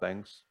about all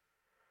things?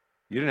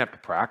 You didn't have to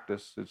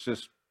practice. It's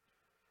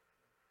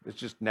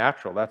just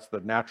natural. That's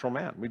the natural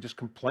man. We just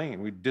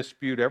complain. We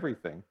dispute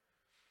everything.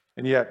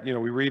 And yet,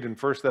 we read in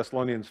 1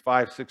 Thessalonians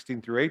 5,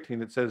 16 through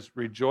 18, it says,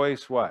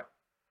 rejoice what?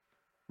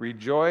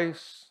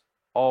 Rejoice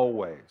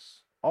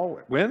always.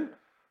 Always. When?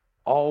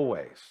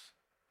 Always.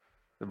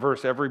 The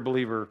verse every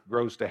believer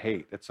grows to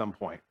hate at some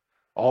point.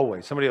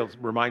 Always. Somebody else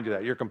remind you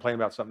that. You're complaining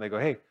about something. They go,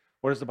 hey,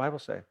 what does the Bible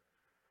say?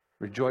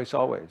 Rejoice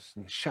always.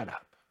 And you, shut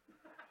up.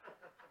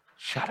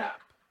 Shut up.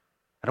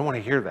 I don't want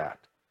to hear that.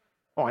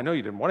 Oh, I know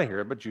you didn't want to hear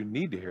it, but you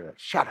need to hear that.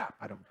 Shut up.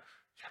 Shut up.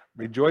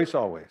 Rejoice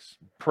always.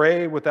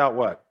 Pray without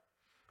what?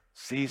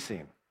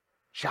 Ceasing.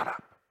 Shut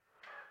up.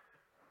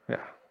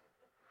 Yeah.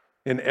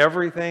 In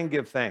everything,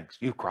 give thanks.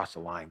 You cross the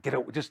line. Get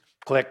it. Just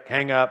click,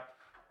 hang up.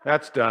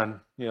 That's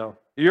done. You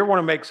ever want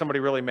to make somebody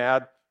really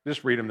mad?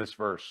 Just read them this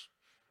verse.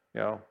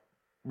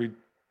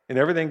 In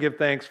everything, give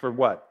thanks for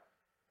what?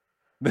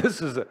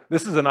 This is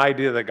an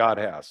idea that God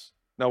has.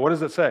 Now, what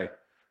does it say?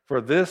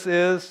 For this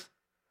is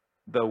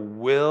the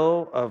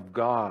will of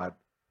God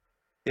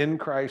in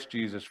Christ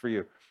Jesus for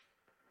you.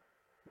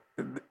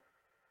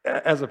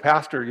 As a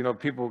pastor,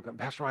 people,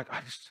 Pastor Mike,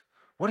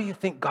 what do you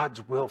think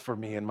God's will for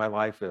me in my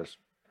life is?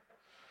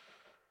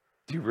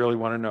 Do you really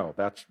want to know?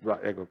 That's right.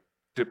 I go,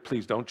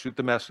 please don't shoot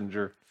the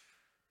messenger.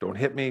 Don't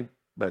hit me.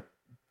 But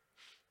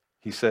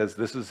he says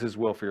this is his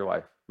will for your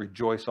life.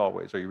 Rejoice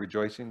always. Are you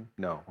rejoicing?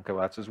 No. Okay,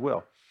 well, that's his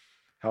will.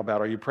 How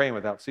about, are you praying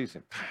without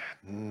ceasing?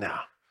 No.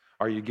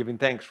 Are you giving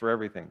thanks for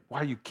everything?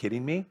 Why, are you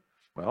kidding me?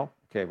 Well,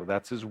 okay, well,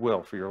 that's his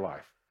will for your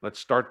life. Let's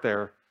start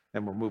there,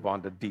 and we'll move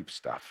on to deep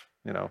stuff,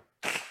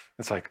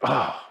 It's like,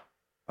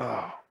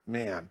 oh,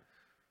 man.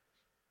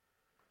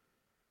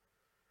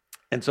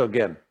 And so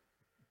again,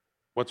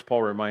 what's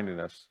Paul reminding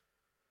us?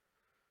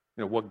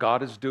 What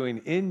God is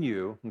doing in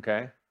you,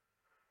 okay,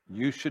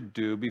 you should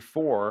do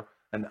before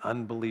an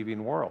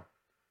unbelieving world.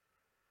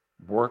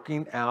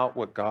 Working out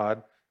what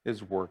God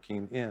is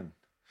working in.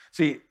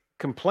 See,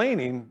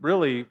 complaining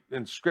really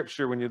in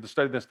Scripture, when you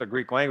study this in the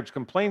Greek language,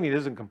 complaining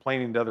isn't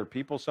complaining to other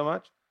people so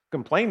much.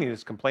 Complaining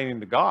is complaining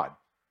to God.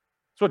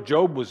 That's what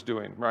Job was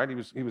doing, right?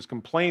 He was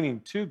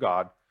complaining to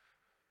God.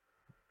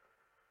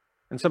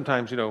 And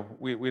sometimes,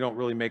 we don't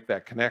really make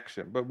that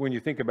connection. But when you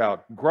think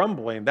about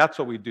grumbling, that's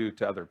what we do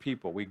to other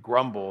people. We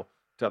grumble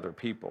to other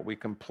people. We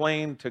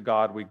complain to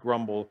God. We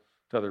grumble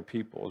to other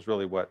people is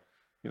really what,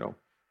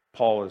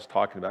 Paul is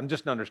talking about. And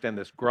just to understand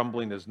this,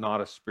 grumbling is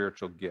not a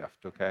spiritual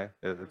gift, okay?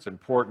 It's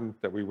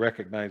important that we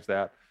recognize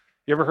that.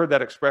 You ever heard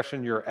that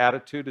expression, your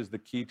attitude is the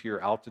key to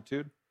your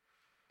altitude?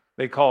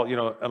 They call,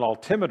 an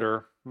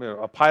altimeter,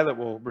 a pilot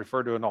will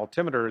refer to an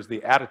altimeter as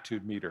the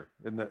attitude meter.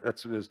 And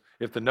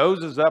if the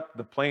nose is up,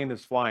 the plane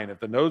is flying. If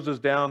the nose is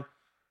down,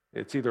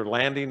 it's either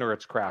landing or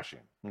it's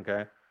crashing,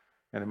 okay?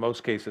 And in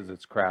most cases,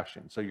 it's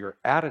crashing. So your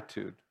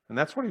attitude, and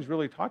that's what he's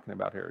really talking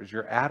about here, is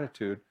your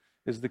attitude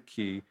is the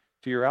key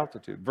to your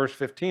altitude. Verse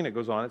 15, it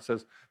goes on, it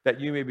says, that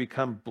you may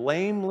become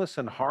blameless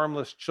and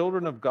harmless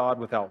children of God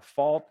without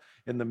fault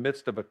in the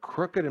midst of a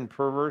crooked and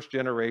perverse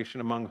generation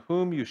among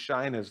whom you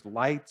shine as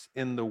lights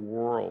in the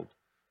world.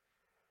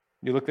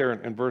 You look there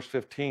in verse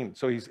 15.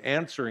 So he's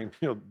answering,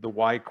 the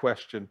why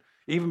question,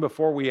 even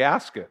before we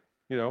ask it.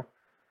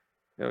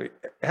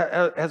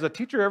 Has a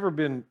teacher ever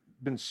been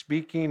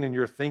speaking and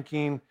you're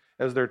thinking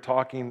as they're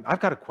talking, I've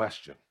got a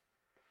question.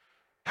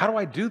 How do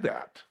I do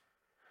that?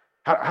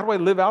 How do I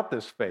live out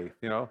this faith?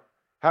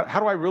 How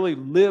do I really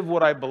live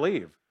what I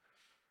believe?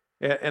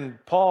 And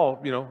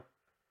Paul,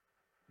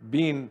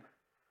 being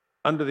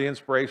under the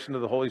inspiration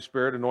of the Holy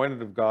Spirit,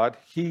 anointed of God,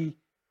 he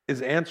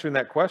is answering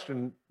that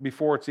question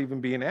before it's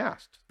even being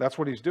asked. That's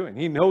what he's doing.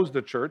 He knows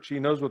the church. He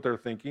knows what they're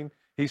thinking.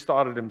 He's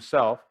thought it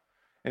himself.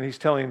 And he's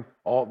telling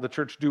the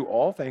church do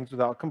all things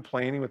without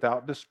complaining,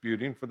 without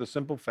disputing, for the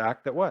simple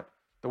fact that what?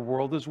 The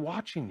world is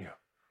watching you.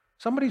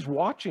 Somebody's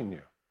watching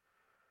you.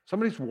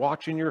 Somebody's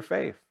watching your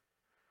faith.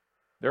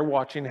 They're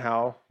watching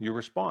how you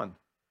respond.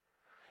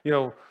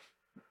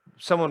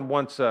 Someone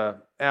once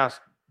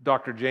asked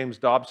Dr. James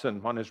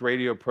Dobson on his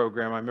radio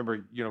program. I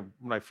remember,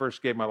 when I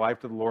first gave my life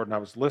to the Lord and I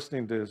was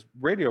listening to his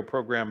radio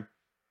program,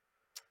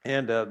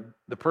 and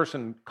the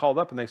person called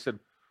up and they said,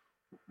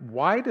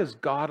 why does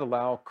God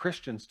allow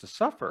Christians to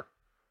suffer?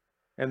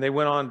 And they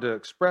went on to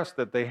express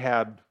that they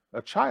had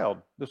a child.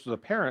 This was a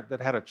parent that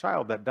had a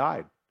child that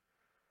died.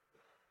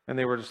 And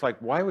they were just like,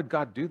 why would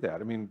God do that?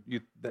 I mean,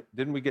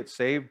 didn't we get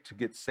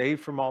saved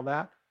from all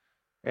that?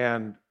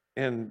 And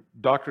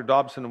Dr.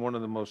 Dobson, in one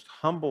of the most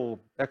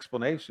humble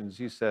explanations,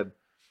 he said,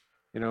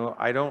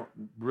 I don't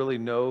really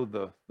know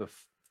the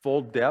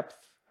full depth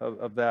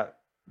of that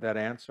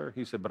answer.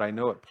 He said, but I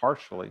know it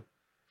partially.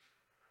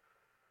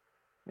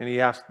 And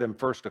he asked them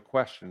first a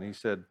question. He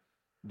said,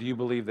 do you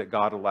believe that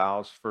God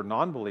allows for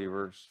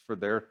non-believers for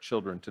their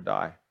children to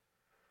die?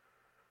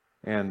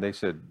 And they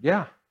said,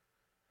 yeah.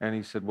 And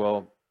he said,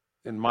 well,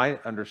 in my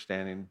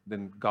understanding,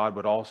 then God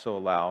would also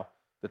allow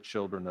the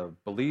children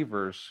of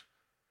believers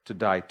to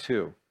die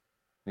too.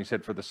 And he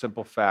said, for the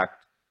simple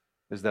fact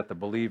is that the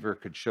believer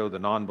could show the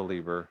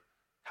non-believer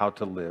how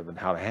to live and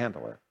how to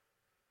handle it,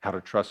 how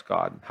to trust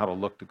God, and how to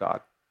look to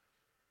God.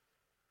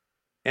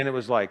 And it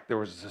was like, there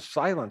was a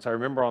silence. I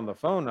remember on the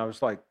phone, I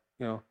was like,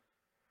 and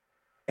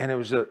it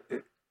was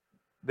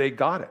they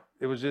got it.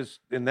 It was just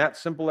in that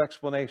simple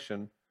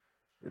explanation.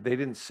 They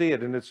didn't see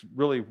it, and it's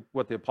really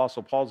what the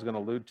Apostle Paul is going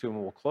to allude to,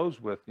 and we'll close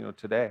with,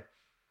 today.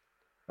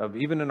 Of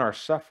even in our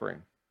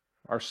suffering,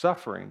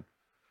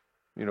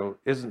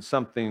 isn't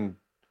something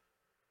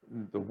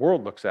the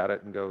world looks at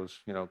it and goes,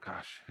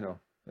 gosh,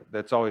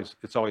 it's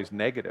always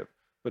negative.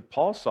 But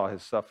Paul saw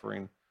his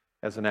suffering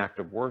as an act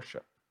of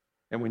worship,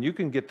 and when you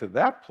can get to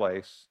that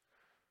place,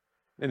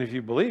 and if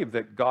you believe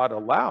that God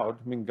allowed,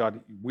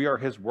 God, we are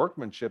His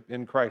workmanship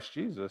in Christ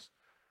Jesus.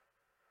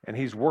 And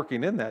He's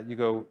working in that. You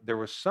go, there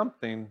was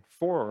something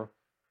for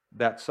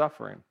that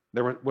suffering.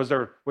 Was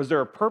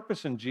there a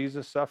purpose in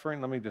Jesus'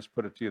 suffering? Let me just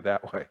put it to you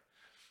that way.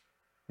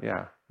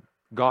 Yeah.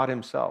 God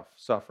Himself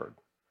suffered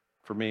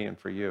for me and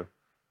for you.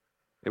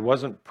 It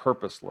wasn't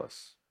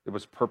purposeless. It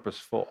was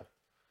purposeful.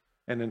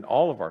 And in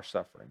all of our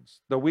sufferings,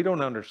 though we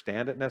don't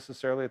understand it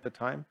necessarily at the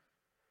time,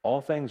 all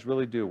things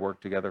really do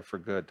work together for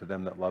good to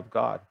them that love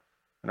God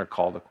and are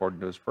called according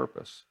to His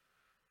purpose.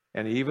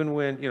 And even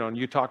when, and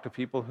you talk to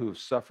people who've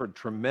suffered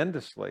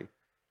tremendously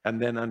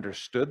and then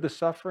understood the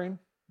suffering,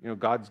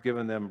 God's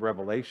given them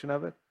revelation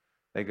of it.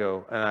 They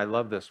go, and I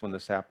love this when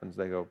this happens,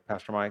 they go,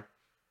 Pastor Mike,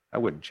 I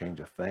wouldn't change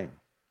a thing.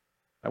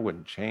 I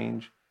wouldn't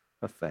change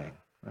a thing.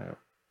 I go,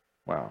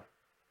 wow.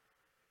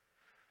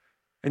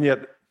 And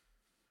yet,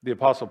 the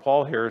Apostle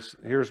Paul here's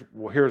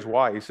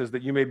why. He says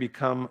that you may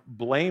become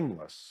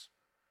blameless.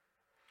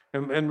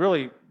 And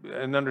really,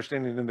 an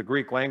understanding in the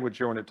Greek language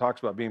here, when it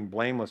talks about being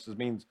blameless, it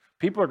means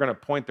people are going to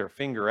point their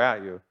finger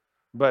at you,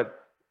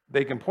 but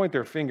they can point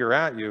their finger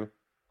at you,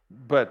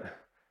 but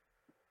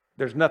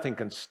there's nothing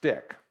can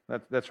stick.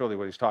 That's really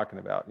what he's talking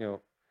about,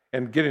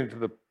 and getting to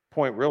the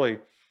point really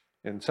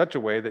in such a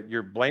way that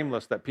you're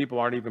blameless, that people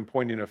aren't even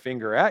pointing a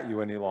finger at you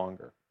any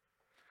longer.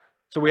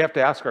 So we have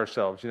to ask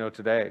ourselves,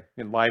 today,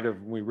 in light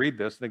of when we read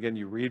this, and again,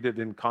 you read it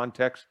in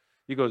context.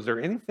 He goes, is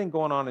there anything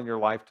going on in your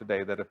life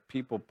today that if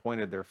people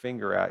pointed their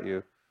finger at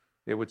you,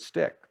 it would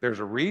stick? There's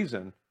a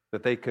reason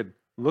that they could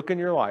look in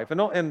your life.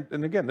 And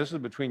again, this is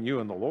between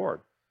you and the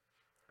Lord.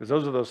 Because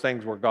those are those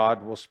things where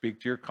God will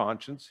speak to your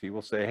conscience. He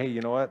will say, hey,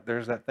 you know what?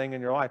 There's that thing in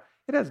your life.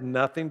 It has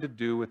nothing to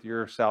do with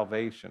your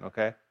salvation,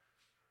 okay?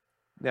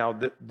 Now,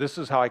 this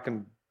is how I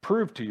can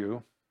prove to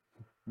you,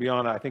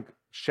 beyond, I think,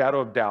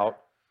 shadow of doubt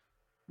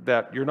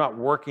that you're not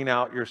working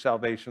out your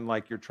salvation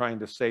like you're trying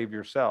to save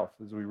yourself,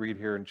 as we read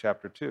here in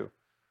chapter 2.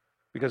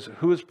 Because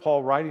who is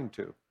Paul writing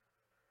to?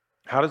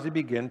 How does he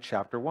begin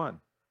chapter 1?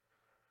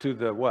 To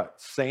the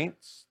what?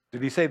 Saints?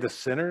 Did he say the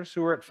sinners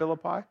who were at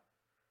Philippi?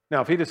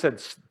 Now, if he just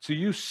said, to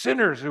you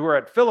sinners who are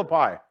at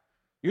Philippi,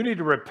 you need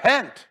to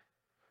repent.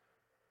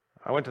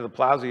 I went to the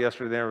plaza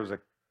yesterday. There was a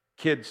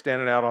kid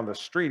standing out on the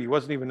street. He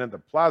wasn't even in the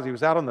plaza. He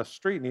was out on the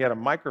street, and he had a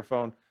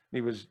microphone, and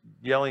he was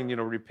yelling,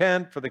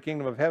 repent, for the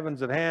kingdom of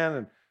heaven's at hand.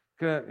 And,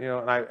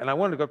 and I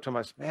wanted to go up to him.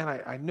 I said, man,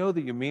 I know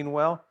that you mean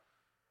well,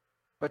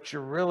 but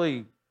you're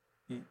really,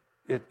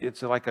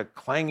 it's like a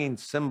clanging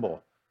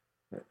cymbal.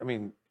 I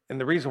mean,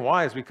 and the reason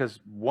why is because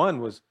one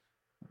was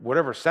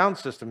whatever sound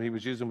system he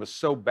was using was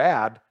so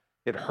bad,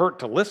 it hurt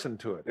to listen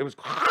to it. It was,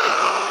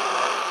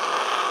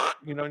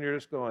 and you're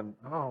just going,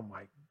 oh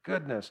my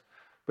goodness.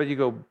 But you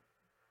go,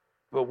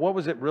 but what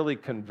was it really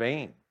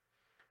conveying?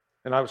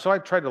 And so I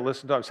tried to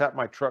listen to it. I sat in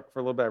my truck for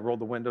a little bit. I rolled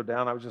the window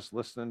down. I was just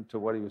listening to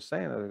what he was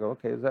saying. I go,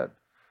 okay, is that?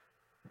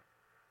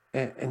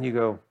 And you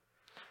go,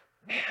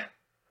 man,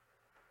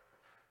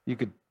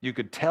 you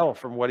could tell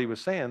from what he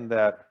was saying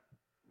that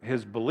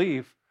his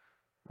belief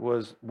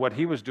was what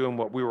he was doing,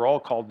 what we were all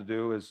called to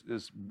do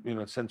is in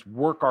a sense,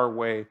 work our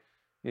way,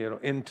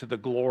 into the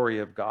glory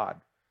of God.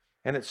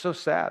 And it's so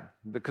sad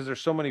because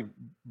there's so many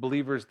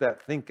believers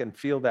that think and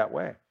feel that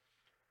way,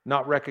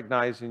 not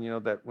recognizing,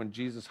 that when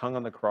Jesus hung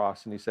on the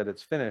cross and he said,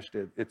 it's finished,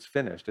 it's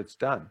finished, it's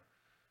done.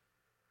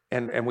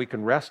 And we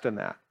can rest in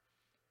that.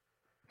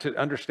 To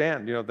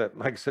understand, that,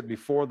 like I said,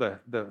 before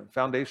the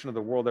foundation of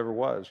the world ever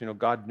was,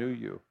 God knew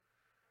you.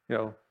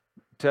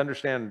 To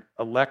understand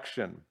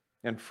election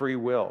and free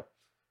will,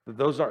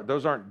 those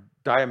aren't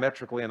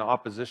diametrically in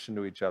opposition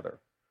to each other.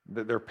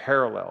 They're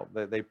parallel.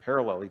 They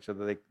parallel each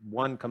other.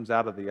 One comes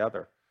out of the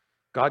other.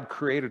 God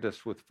created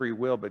us with free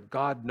will, but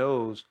God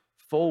knows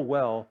full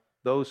well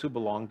those who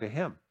belong to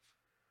him.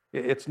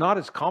 It's not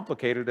as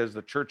complicated as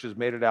the church has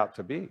made it out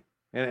to be.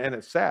 And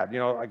it's sad.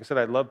 Like I said,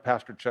 I love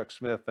Pastor Chuck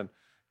Smith, and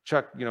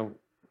Chuck,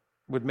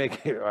 would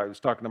make, I was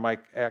talking to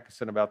Mike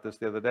Atkinson about this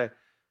the other day,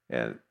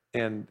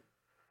 and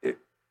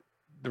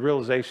the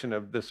realization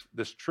of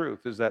this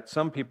truth is that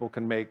some people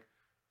can make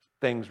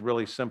things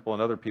really simple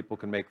and other people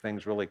can make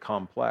things really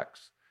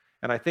complex.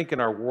 And I think in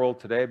our world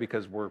today,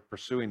 because we're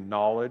pursuing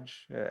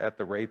knowledge at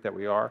the rate that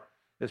we are,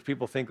 is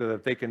people think that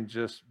if they can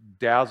just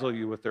dazzle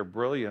you with their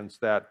brilliance,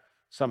 that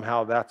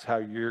somehow that's how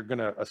you're going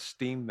to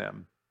esteem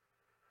them.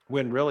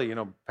 When really,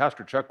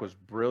 Pastor Chuck was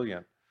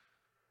brilliant,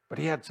 but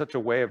he had such a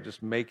way of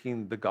just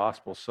making the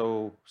gospel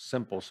so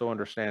simple, so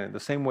understanding, the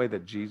same way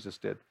that Jesus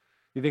did.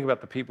 You think about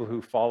the people who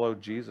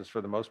followed Jesus,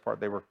 for the most part,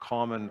 they were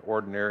common,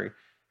 ordinary,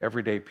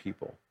 everyday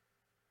people.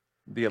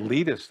 The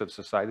elitists of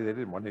society, they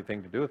didn't want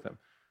anything to do with them.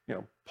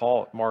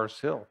 Paul at Mars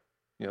Hill,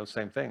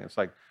 same thing. It's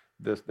like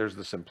there's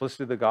the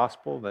simplicity of the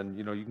gospel. Then,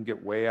 you can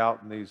get way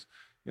out in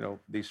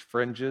these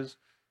fringes,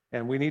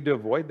 and we need to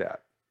avoid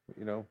that,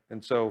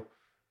 And so,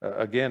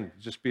 again,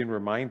 just being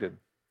reminded,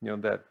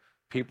 that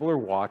people are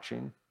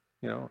watching,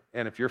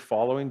 and if you're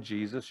following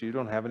Jesus, you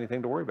don't have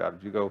anything to worry about.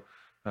 If you go,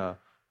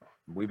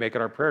 we make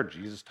it our prayer.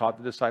 Jesus taught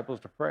the disciples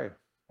to pray,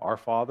 our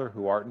Father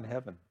who art in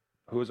heaven.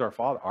 Who is our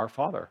Father? Our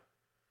Father.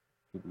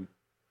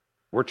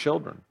 We're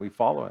children. We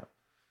follow him.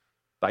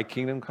 Thy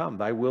kingdom come,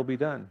 thy will be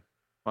done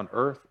on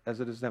earth as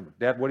it is in heaven.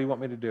 Dad, what do you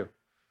want me to do?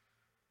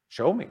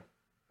 Show me.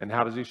 And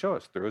how does he show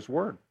us? Through his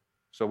word.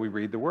 So we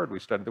read the word, we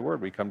study the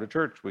word, we come to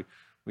church, we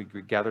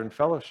gather in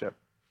fellowship.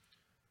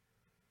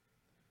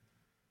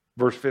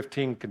 Verse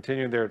 15,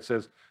 continuing there, it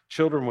says,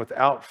 children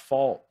without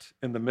fault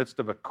in the midst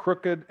of a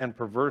crooked and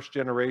perverse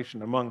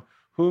generation, among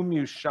whom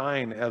you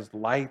shine as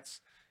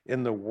lights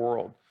in the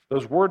world.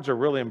 Those words are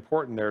really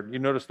important there. You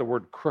notice the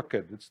word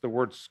crooked. It's the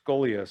word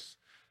scolios.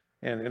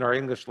 And in our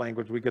English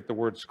language, we get the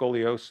word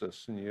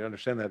scoliosis. And you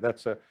understand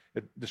that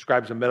it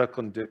describes a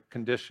medical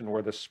condition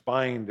where the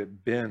spine,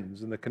 it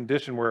bends. And the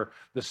condition where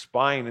the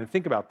spine, and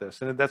think about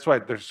this, and that's why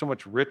there's so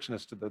much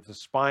richness to the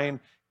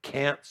spine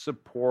can't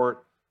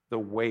support the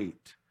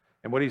weight.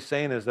 And what he's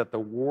saying is that the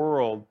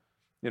world,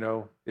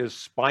 is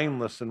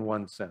spineless in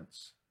one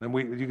sense. And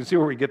you can see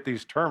where we get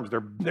these terms.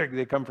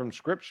 They come from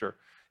Scripture.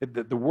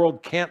 The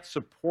world can't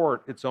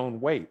support its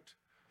own weight.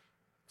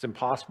 It's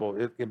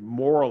impossible.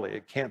 Morally,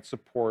 it can't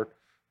support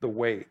the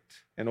weight.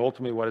 And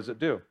ultimately, what does it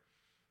do?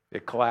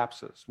 It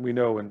collapses. We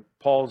know in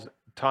Paul's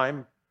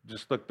time,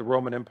 just look, the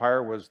Roman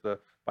Empire was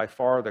by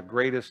far the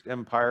greatest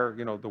empire,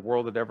 the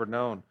world had ever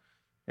known.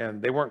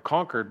 And they weren't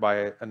conquered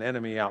by an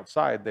enemy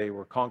outside. They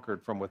were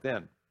conquered from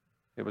within.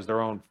 It was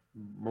their own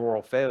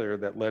moral failure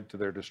that led to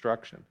their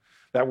destruction.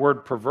 That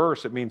word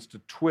perverse, it means to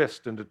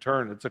twist and to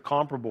turn. It's a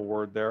comparable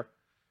word there.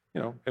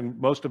 And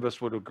most of us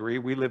would agree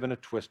we live in a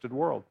twisted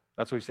world.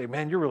 That's why we say,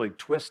 man, you're really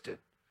twisted.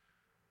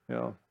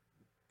 And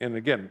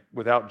again,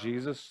 without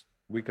Jesus,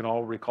 we can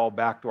all recall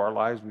back to our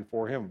lives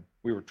before him.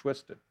 We were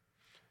twisted.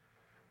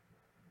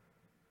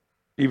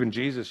 Even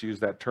Jesus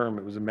used that term.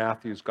 It was in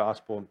Matthew's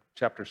Gospel,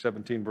 chapter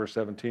 17, verse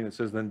 17. It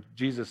says, then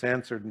Jesus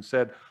answered and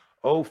said,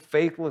 O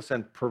faithless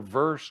and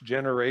perverse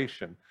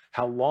generation,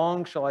 how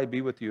long shall I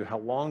be with you? How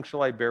long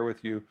shall I bear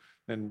with you?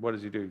 And what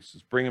does he do? He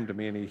says, bring him to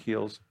me, and he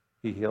heals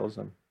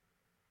them.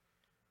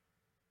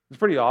 It's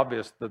pretty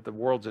obvious that the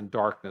world's in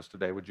darkness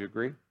today. Would you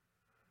agree?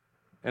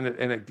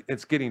 And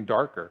it's getting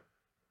darker.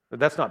 But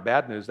that's not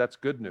bad news. That's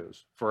good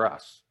news for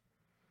us.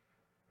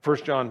 1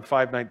 John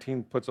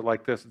 5:19 puts it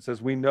like this. It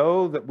says, we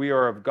know that we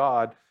are of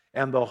God,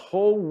 and the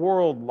whole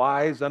world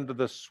lies under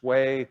the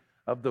sway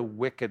of the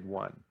wicked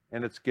one.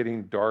 And it's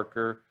getting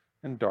darker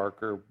and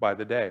darker by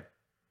the day.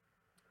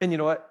 And you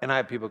know what? And I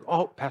have people go,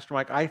 oh, Pastor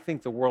Mike, I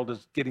think the world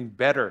is getting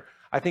better.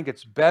 I think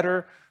it's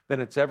better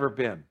than it's ever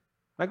been.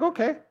 I go,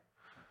 okay.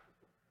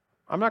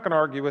 I'm not going to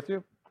argue with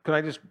you. Can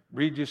I just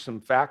read you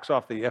some facts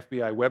off the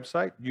FBI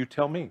website? You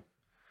tell me.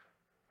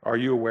 Are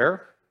you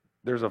aware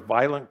there's a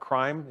violent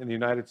crime in the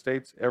United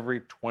States every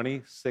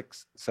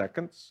 26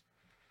 seconds?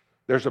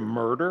 There's a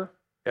murder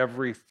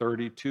every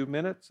 32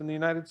 minutes in the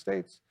United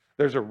States.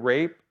 There's a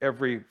rape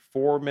every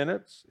 4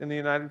 minutes in the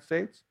United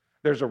States.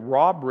 There's a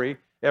robbery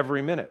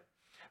every minute.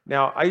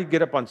 Now, I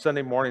get up on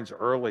Sunday mornings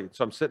early,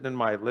 so I'm sitting in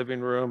my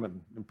living room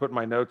and putting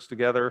my notes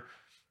together,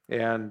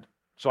 and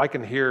so I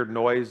can hear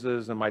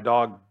noises, and my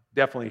dog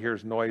definitely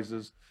hears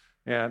noises.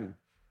 And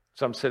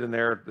so I'm sitting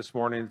there this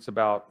morning. It's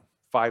about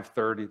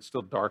 5:30. It's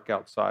still dark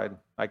outside.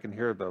 I can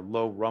hear the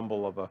low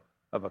rumble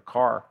of a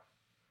car.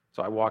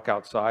 So I walk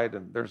outside,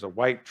 and there's a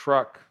white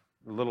truck,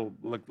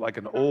 look like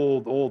an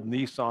old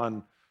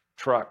Nissan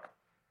truck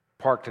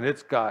parked, and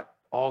it's got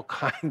all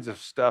kinds of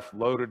stuff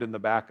loaded in the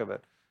back of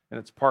it. And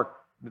it's parked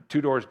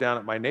 2 doors down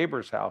at my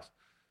neighbor's house.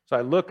 So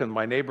I look, and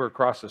my neighbor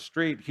across the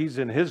street, he's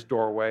in his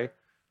doorway,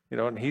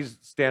 and he's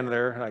standing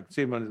there, and I can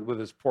see him with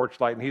his porch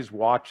light, and he's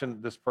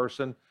watching this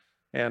person.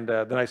 And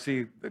then I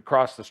see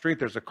across the street,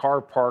 there's a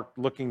car parked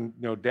looking,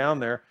 down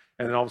there.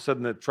 And then all of a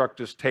sudden the truck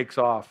just takes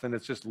off, and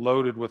it's just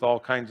loaded with all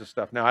kinds of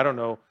stuff. Now, I don't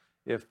know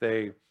if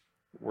they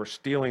were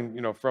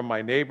stealing, from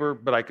my neighbor,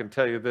 but I can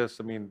tell you this.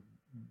 I mean,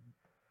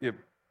 it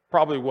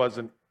probably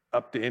wasn't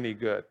up to any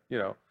good,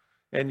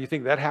 And you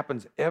think that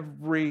happens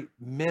every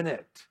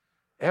minute.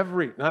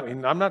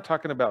 I'm not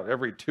talking about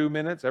every 2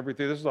 minutes, every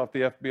 3. This is off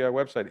the FBI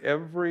website.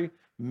 Every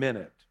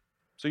minute.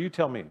 So you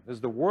tell me,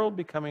 is the world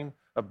becoming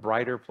a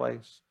brighter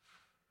place?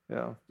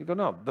 You go,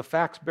 no, the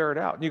facts bear it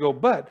out. And you go,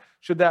 but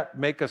should that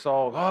make us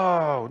all,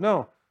 oh,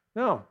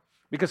 no.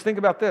 Because think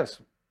about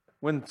this.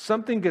 When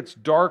something gets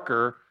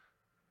darker,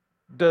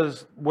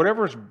 does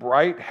whatever's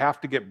bright have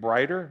to get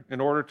brighter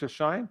in order to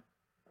shine?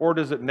 Or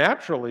does it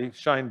naturally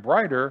shine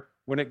brighter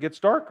when it gets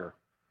darker?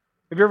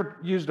 Have you ever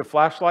used a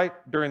flashlight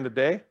during the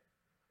day?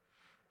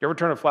 You ever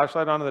turn a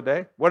flashlight on in the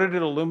day? What did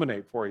it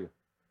illuminate for you?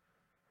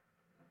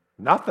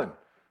 Nothing.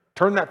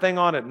 Turn that thing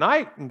on at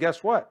night, and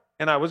guess what?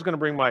 And I was going to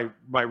bring my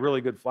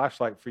really good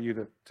flashlight for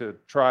you to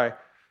try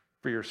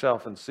for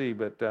yourself and see,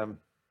 but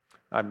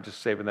I'm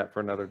just saving that for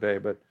another day.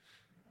 But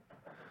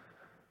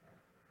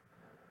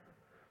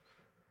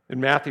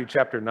in Matthew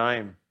chapter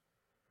 9,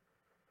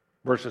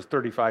 verses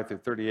 35 through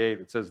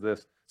 38, it says this.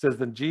 It says,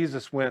 then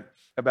Jesus went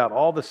about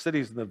all the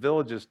cities and the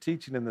villages,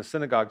 teaching in the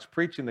synagogues,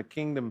 preaching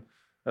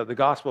the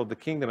gospel of the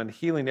kingdom, and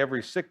healing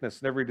every sickness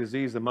and every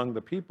disease among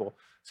the people.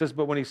 It says,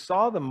 but when he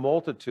saw the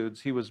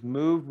multitudes, he was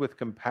moved with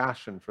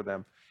compassion for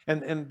them.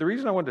 And the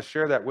reason I wanted to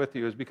share that with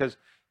you is because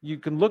you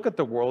can look at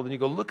the world and you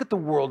go, look at the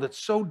world, it's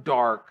so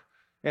dark.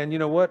 And you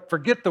know what?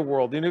 Forget the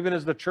world. And even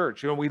as the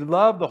church, we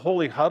love the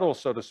holy huddle,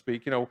 so to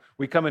speak.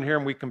 We come in here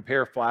and we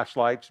compare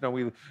flashlights.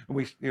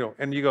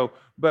 And you go,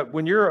 but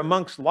when you're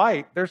amongst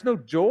light, there's no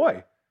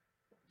joy.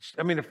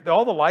 I mean, if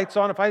all the lights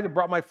on, if I had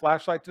brought my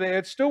flashlight today,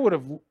 it still would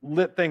have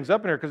lit things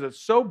up in here because it's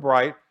so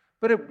bright.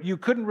 But you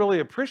couldn't really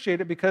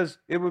appreciate it because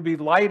it would be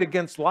light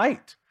against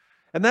light.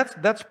 And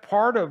that's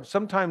part of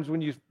sometimes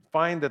when you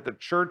find that the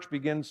church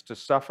begins to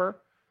suffer,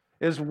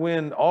 is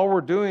when all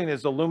we're doing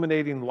is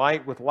illuminating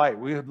light with light.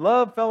 We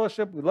love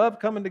fellowship. We love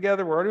coming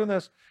together. We're doing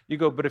this. You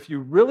go, but if you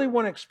really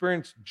want to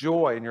experience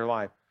joy in your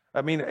life,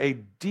 I mean, a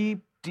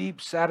deep,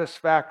 deep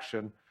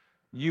satisfaction,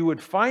 you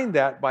would find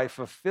that by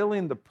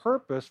fulfilling the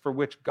purpose for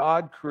which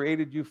God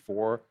created you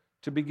for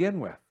to begin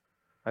with.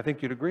 I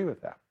think you'd agree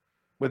with that.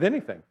 With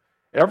anything.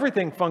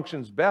 Everything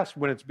functions best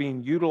when it's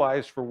being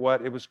utilized for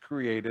what it was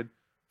created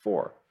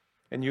for.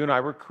 And you and I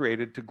were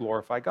created to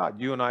glorify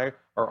God. You and I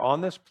are on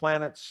this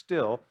planet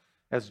still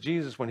as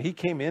Jesus, when he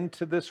came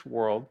into this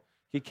world,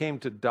 he came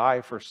to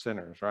die for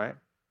sinners, right?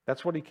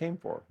 That's what he came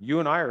for. You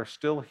and I are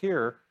still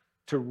here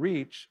to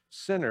reach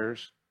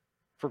sinners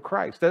for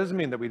Christ. That doesn't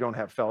mean that we don't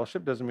have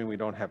fellowship, doesn't mean we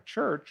don't have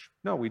church.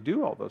 No, we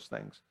do all those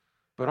things.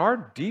 But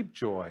our deep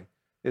joy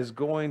is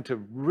going to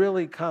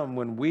really come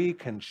when we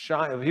can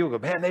shine. People go,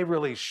 man, they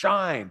really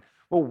shine.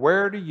 Well,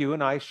 where do you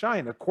and I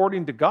shine?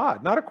 According to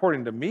God, not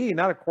according to me,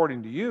 not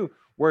according to you.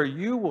 Where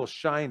you will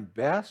shine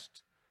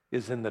best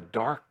is in the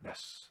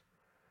darkness.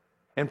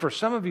 And for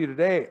some of you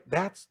today,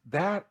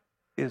 that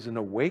is an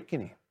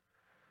awakening.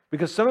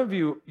 Because some of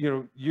you,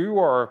 you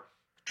are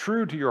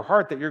true to your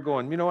heart that you're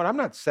going, you know what, I'm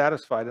not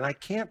satisfied and I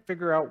can't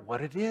figure out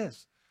what it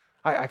is.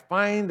 I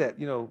find that,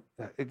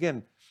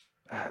 again,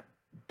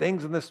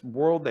 things in this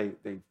world, they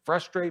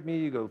frustrate me.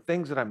 You go,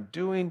 things that I'm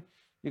doing,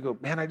 you go,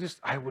 man,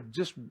 I would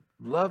just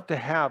love to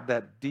have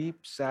that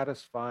deep,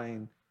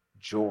 satisfying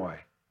joy.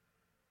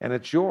 And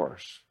it's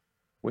yours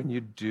when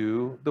you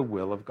do the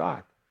will of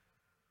God.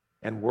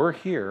 And we're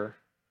here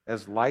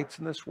as lights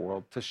in this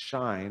world to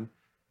shine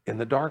in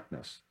the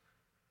darkness.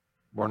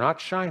 We're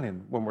not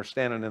shining when we're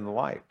standing in the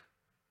light.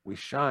 We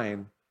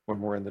shine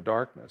when we're in the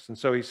darkness. And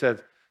so he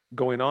says,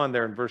 going on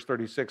there in verse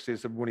 36, he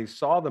said, when he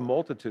saw the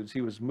multitudes,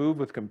 he was moved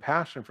with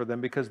compassion for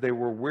them because they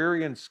were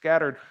weary and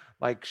scattered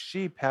like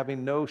sheep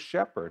having no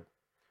shepherd.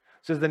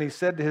 It says, then he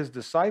said to his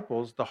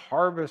disciples, the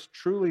harvest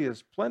truly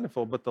is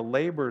plentiful, but the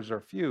laborers are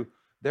few.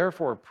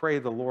 Therefore, pray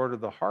the Lord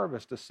of the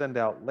harvest to send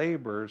out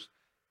laborers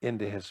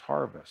into his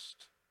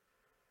harvest.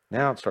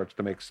 Now it starts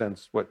to make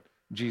sense what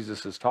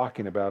Jesus is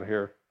talking about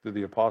here through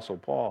the Apostle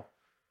Paul.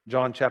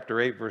 John chapter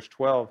 8, verse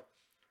 12,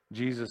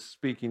 Jesus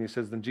speaking, he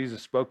says, then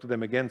Jesus spoke to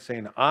them again,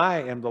 saying,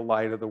 I am the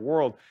light of the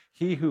world.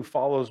 He who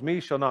follows me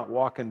shall not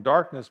walk in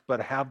darkness,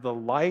 but have the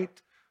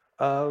light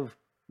of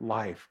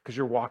life. Because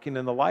you're walking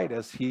in the light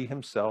as he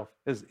himself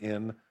is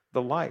in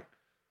the light.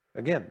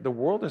 Again, the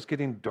world is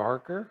getting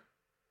darker,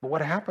 but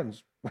what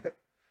happens?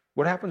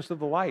 What happens to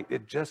the light?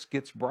 It just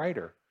gets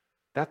brighter.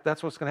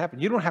 That's what's going to happen.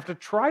 You don't have to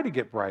try to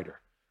get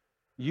brighter.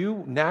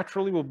 You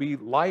naturally will be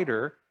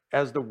lighter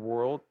as the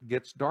world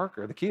gets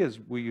darker. The key is,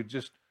 will you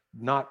just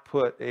not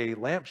put a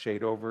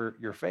lampshade over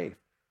your faith?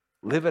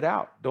 Live it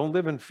out. Don't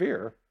live in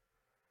fear.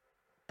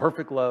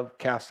 Perfect love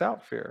casts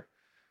out fear.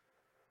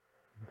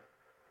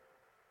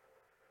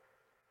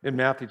 In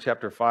Matthew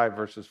chapter 5,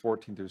 verses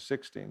 14 through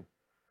 16,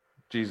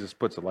 Jesus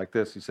puts it like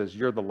this. He says,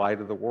 you're the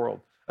light of the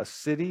world. A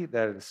city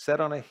that is set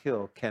on a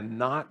hill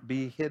cannot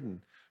be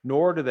hidden,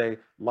 nor do they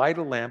light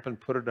a lamp and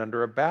put it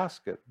under a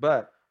basket,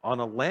 but on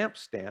a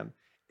lampstand,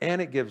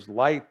 and it gives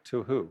light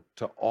to who?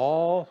 To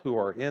all who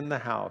are in the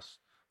house.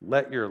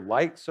 Let your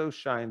light so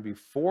shine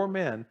before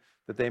men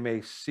that they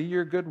may see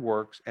your good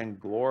works and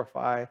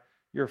glorify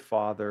your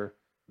Father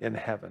in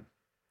heaven.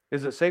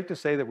 Is it safe to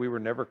say that we were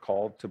never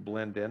called to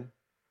blend in?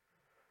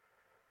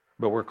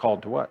 But we're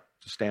called to what?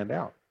 To stand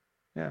out.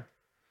 Yeah.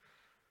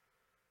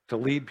 To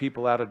lead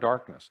people out of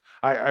darkness.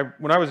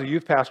 When I was a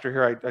youth pastor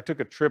here, I took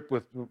a trip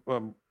with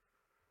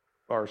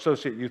our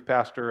associate youth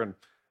pastor and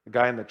a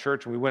guy in the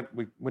church, and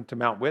we went to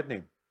Mount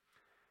Whitney.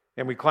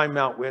 And we climbed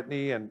Mount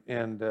Whitney,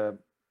 and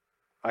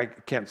I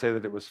can't say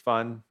that it was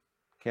fun.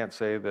 Can't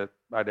say that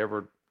I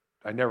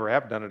never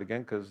have done it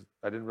again because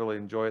I didn't really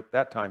enjoy it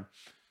that time.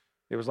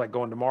 It was like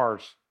going to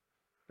Mars.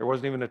 There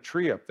wasn't even a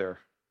tree up there.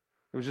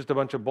 It was just a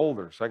bunch of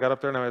boulders. I got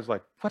up there and I was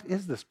like, what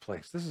is this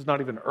place? This is not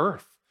even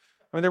Earth.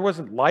 I mean, there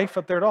wasn't life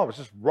up there at all. It was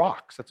just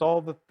rocks. That's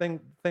all the thing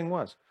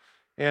was.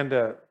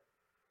 And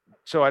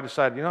so I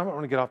decided, I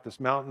want to get off this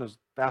mountain as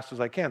fast as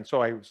I can.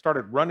 So I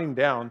started running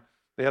down.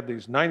 They had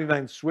these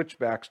 99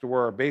 switchbacks to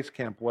where our base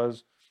camp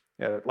was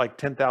at like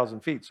 10,000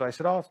 feet. So I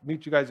said, I'll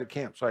meet you guys at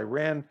camp. So I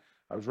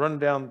was running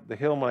down the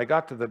hill. And when I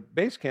got to the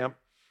base camp,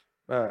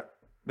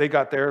 they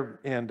got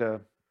there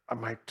and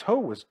my toe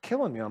was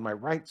killing me on my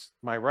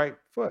right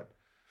foot.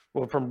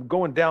 Well, from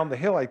going down the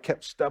hill, I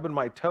kept stubbing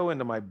my toe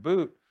into my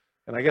boot.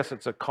 And I guess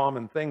it's a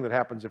common thing that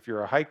happens if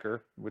you're a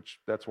hiker, which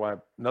that's why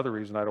another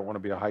reason I don't want to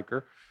be a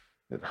hiker.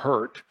 It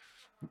hurt.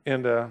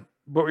 And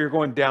but we were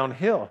going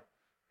downhill.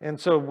 And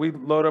so we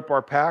load up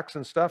our packs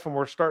and stuff, and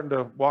we're starting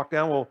to walk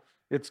down. Well,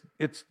 it's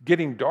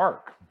getting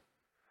dark.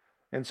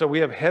 And so we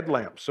have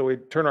headlamps. So we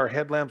turn our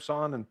headlamps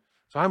on. And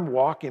so I'm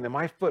walking, and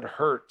my foot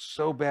hurts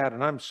so bad.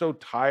 And I'm so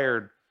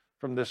tired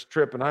from this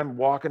trip. And I'm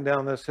walking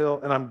down this hill,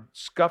 and I'm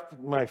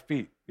scuffing my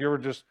feet. You're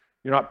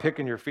not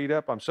picking your feet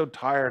up. I'm so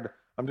tired.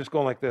 I'm just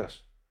going like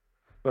this.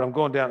 But I'm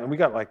going down. And we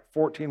got like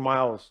 14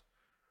 miles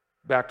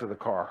back to the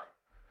car.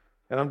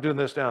 And I'm doing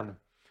this down.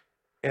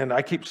 And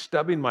I keep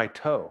stubbing my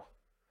toe.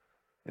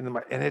 And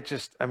it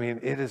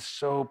is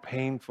so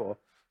painful.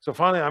 So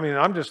finally,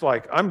 I'm just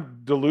like, I'm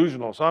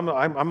delusional. So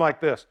I'm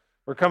like this.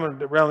 We're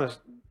coming around this,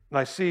 and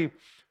I see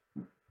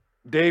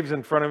Dave's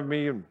in front of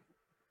me,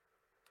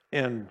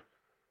 and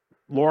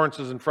Lawrence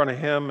is in front of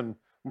him, and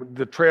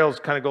the trails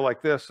kind of go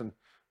like this. And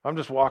I'm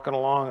just walking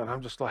along, and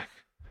I'm just like,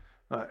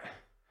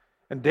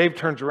 and Dave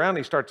turns around, and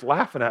he starts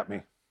laughing at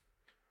me.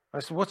 I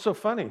said, what's so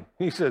funny?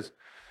 He says,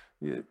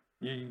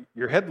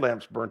 your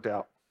headlamp's burnt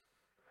out.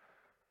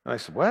 And I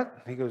said,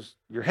 what? He goes,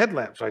 your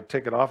headlamp. So I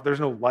take it off.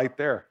 There's no light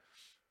there.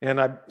 And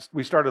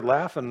we started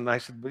laughing. And I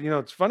said, but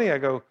it's funny. I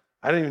go,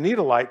 I didn't even need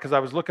a light because I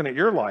was looking at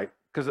your light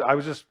because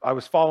I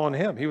was following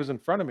him. He was in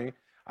front of me.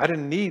 I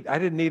didn't need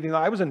any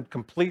light. I was in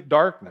complete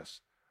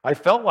darkness. I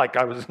felt like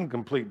I was in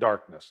complete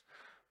darkness.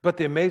 But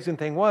the amazing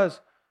thing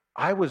was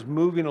I was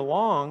moving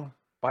along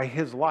by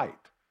his light.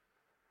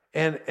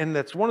 And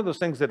that's one of those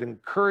things that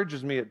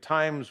encourages me at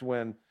times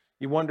when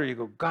you wonder, you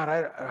go, God,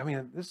 I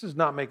mean, this is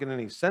not making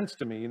any sense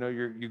to me.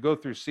 You go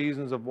through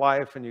seasons of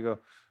life and you go,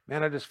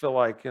 man, I just feel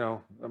like,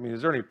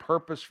 is there any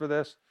purpose for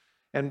this?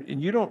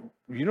 And you don't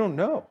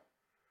know.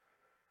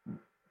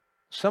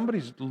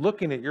 Somebody's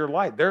looking at your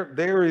light.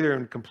 They're either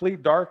in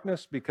complete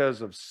darkness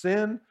because of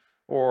sin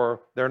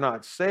or they're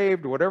not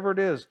saved, whatever it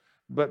is.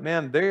 but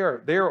man, they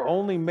are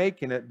only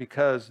making it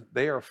because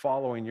they are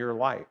following your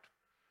light.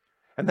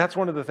 And that's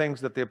one of the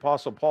things that the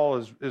Apostle Paul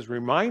is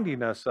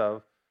reminding us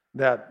of,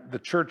 that the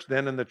church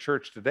then and the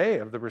church today,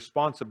 of the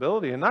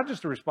responsibility, and not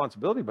just the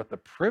responsibility, but the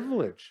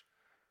privilege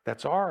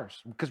that's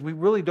ours, because we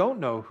really don't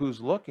know who's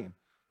looking.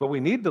 But we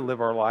need to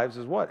live our lives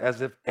as what?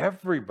 As if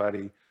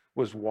everybody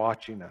was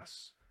watching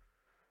us.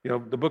 You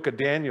know, the book of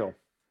Daniel,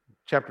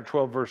 chapter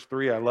 12, verse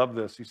 3, I love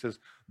this. He says,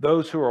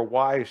 those who are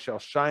wise shall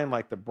shine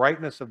like the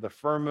brightness of the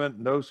firmament,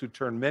 and those who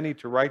turn many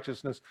to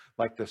righteousness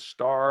like the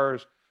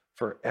stars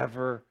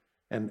forever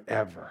and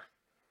ever.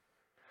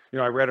 You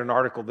know, I read an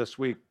article this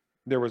week.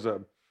 There was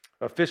a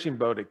fishing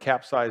boat. It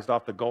capsized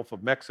off the Gulf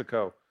of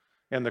Mexico,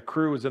 and the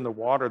crew was in the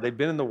water. They'd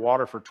been in the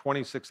water for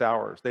 26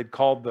 hours. They'd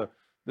called the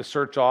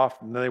search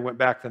off, and then they went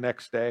back the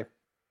next day.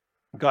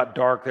 It got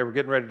dark. They were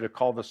getting ready to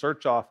call the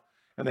search off,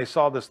 and they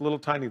saw this little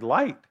tiny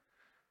light.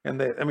 And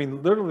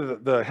literally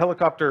the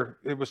helicopter,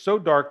 it was so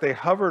dark, they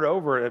hovered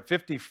over it at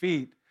 50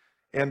 feet,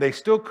 and they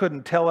still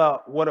couldn't tell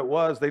out what it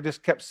was. They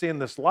just kept seeing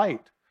this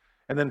light.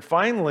 And then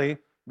finally,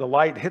 the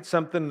light hit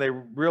something. They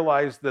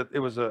realized that it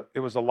was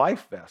a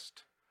life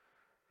vest.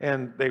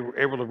 And they were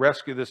able to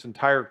rescue this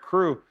entire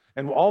crew.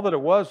 And all that it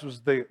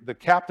was the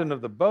captain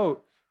of the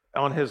boat,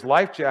 on his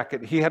life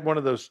jacket, he had one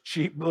of those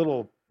cheap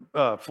little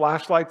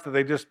flashlights that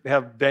they just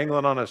have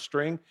dangling on a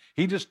string.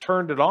 He just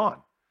turned it on,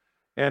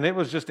 and it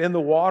was just in the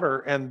water.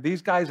 And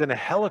these guys in a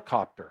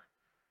helicopter,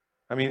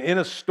 in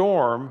a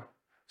storm,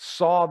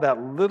 saw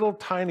that little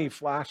tiny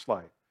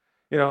flashlight.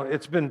 You know,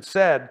 it's been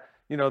said,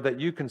 that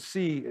you can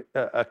see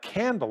a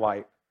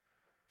candlelight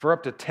for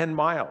up to 10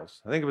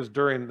 miles. I think it was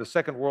during the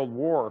Second World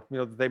War,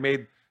 they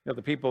made,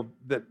 the people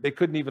that they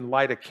couldn't even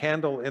light a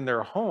candle in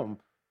their home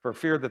for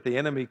fear that the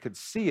enemy could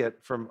see it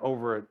from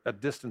over a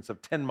distance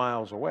of 10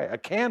 miles away. A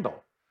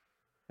candle.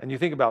 And you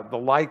think about the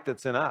light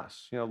that's in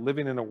us,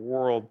 living in a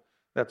world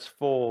that's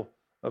full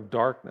of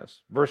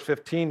darkness. Verse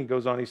 15, he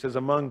goes on, he says,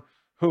 among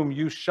whom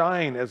you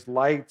shine as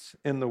lights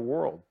in the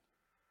world.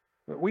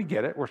 We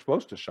get it. We're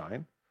supposed to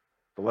shine.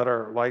 To let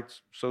our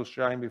lights so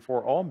shine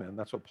before all men.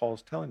 That's what Paul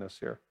is telling us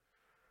here.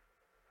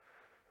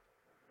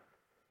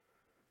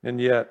 And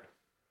yet,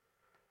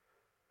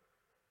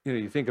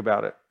 you think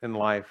about it in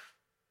life.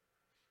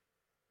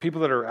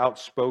 People that are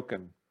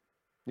outspoken,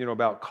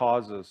 about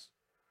causes.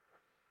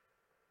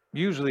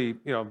 Usually,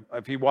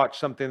 if you watch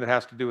something that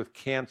has to do with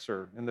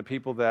cancer, and the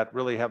people that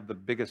really have the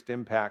biggest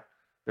impact,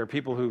 they're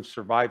people who've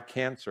survived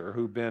cancer,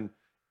 who've been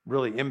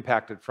really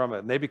impacted from it,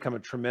 and they become a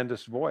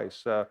tremendous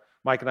voice.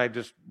 Mike and I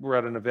just were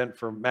at an event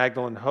for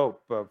Magdalene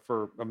Hope,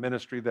 for a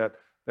ministry that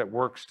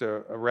works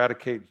to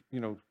eradicate,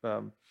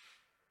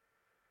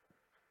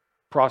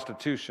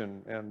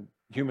 prostitution and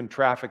human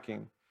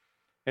trafficking.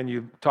 And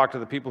you talk to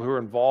the people who are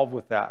involved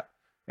with that,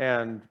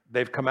 and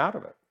they've come out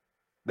of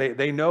it.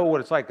 They know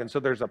what it's like, and so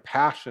there's a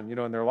passion,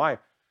 in their life,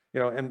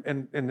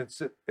 and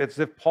it's as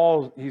if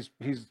Paul he's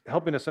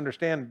helping us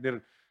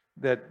understand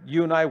that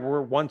you and I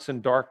were once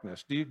in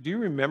darkness. Do you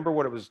remember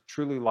what it was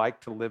truly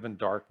like to live in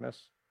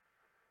darkness?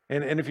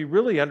 And if you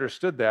really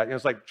understood that,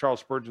 it's like Charles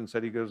Spurgeon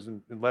said. He goes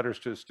in letters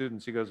to his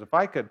students. He goes, if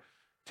I could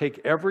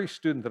take every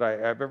student that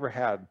I've ever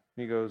had,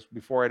 he goes,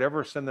 before I'd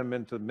ever send them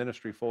into the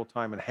ministry full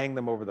time and hang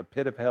them over the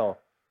pit of hell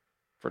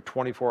for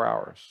 24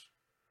 hours,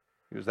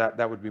 he goes,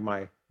 that would be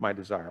my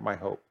desire, my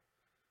hope,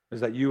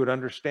 is that you would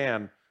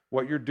understand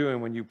what you're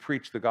doing when you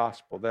preach the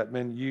gospel. That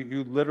means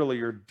you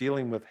literally are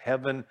dealing with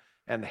heaven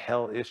and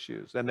hell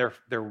issues, and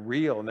they're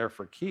real and they're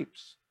for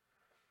keeps.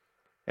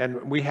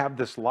 And we have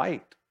this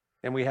light,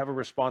 and we have a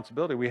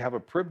responsibility, we have a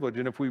privilege,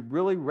 and if we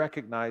really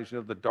recognize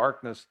the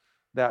darkness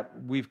that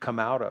we've come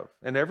out of,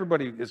 and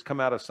everybody has come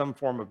out of some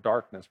form of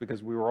darkness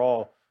because we were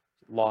all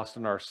lost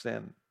in our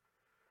sin,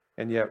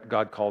 and yet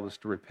God called us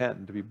to repent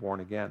and to be born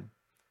again.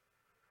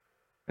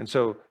 And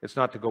so it's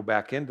not to go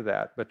back into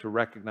that, but to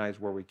recognize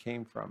where we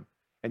came from.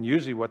 And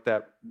usually what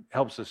that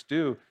helps us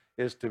do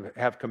is to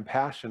have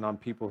compassion on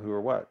people who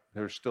are what?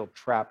 They're still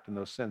trapped in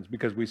those sins,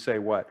 because we say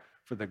what?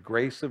 For the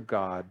grace of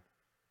God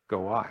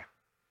go I.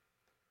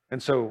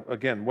 And so,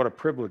 again, what a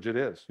privilege it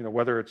is,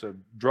 whether it's a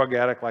drug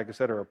addict, like I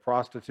said, or a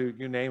prostitute,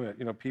 you name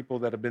it, people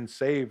that have been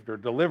saved or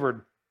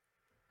delivered,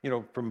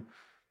 from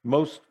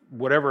most,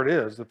 whatever it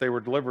is that they were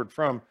delivered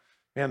from,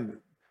 and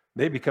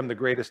they become the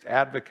greatest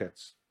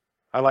advocates.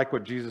 I like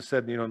what Jesus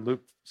said, in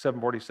Luke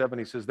 7:47,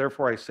 he says,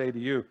 therefore I say to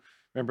you,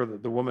 remember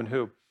the woman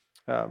who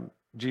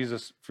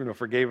Jesus,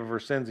 forgave of her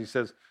sins. He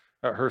says,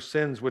 her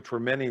sins, which were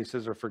many, he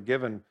says, are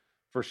forgiven,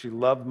 for she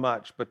loved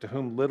much, but to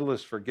whom little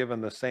is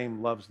forgiven, the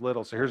same loves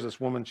little. So here's this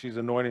woman, she's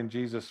anointing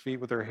Jesus' feet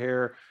with her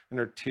hair and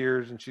her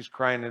tears, and she's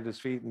crying at his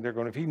feet. And they're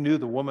going, if he knew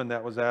the woman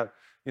that was at,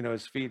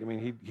 his feet,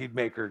 he'd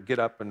make her get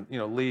up and,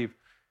 leave.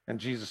 And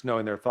Jesus,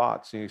 knowing their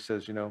thoughts, and he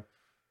says,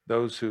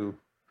 those who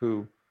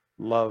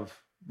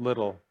love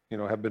little,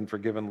 have been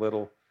forgiven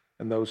little,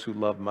 and those who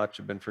love much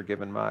have been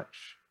forgiven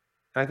much.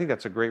 And I think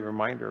that's a great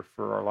reminder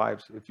for our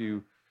lives.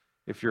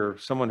 If you're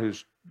someone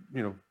who's,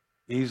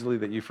 easily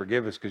that you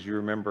forgive, is because you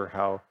remember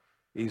how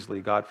easily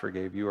God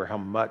forgave you, or how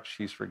much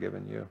he's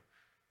forgiven you.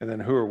 And then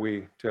who are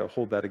we to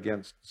hold that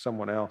against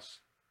someone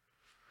else?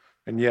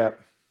 And yet,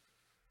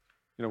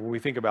 when we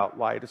think about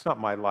light, it's not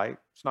my light.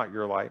 It's not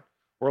your light.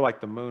 We're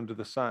like the moon to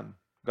the sun.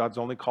 God's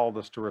only called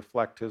us to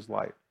reflect his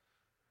light.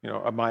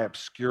 Am I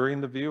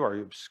obscuring the view? Are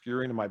you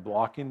obscuring? Am I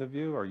blocking the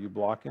view? Are you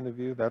blocking the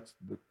view? That's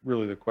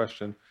really the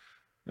question,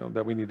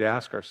 that we need to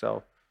ask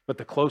ourselves. But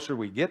the closer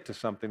we get to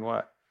something,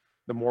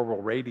 the more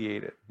we'll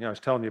radiate it. I was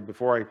telling you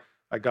before,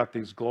 I got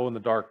these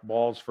glow-in-the-dark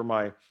balls for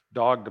my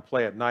dog to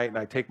play at night, and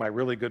I take my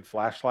really good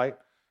flashlight,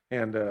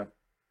 and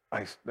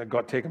I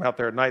go take them out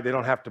there at night. I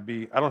don't have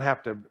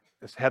to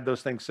had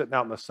those things sitting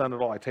out in the sun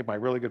at all. I take my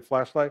really good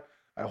flashlight,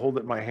 I hold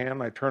it in my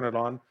hand, I turn it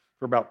on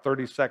for about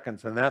 30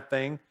 seconds, and that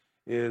thing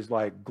is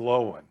like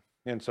glowing.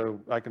 And so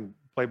I can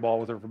play ball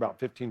with her for about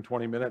 15,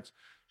 20 minutes.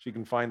 She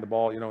can find the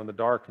ball, in the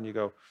dark, and you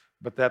go,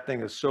 but that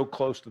thing is so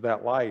close to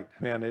that light,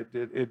 man,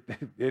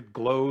 it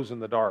glows in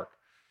the dark.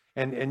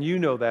 And you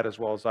know that as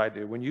well as I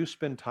do. When you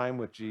spend time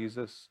with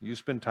Jesus, you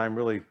spend time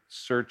really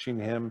searching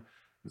him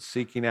and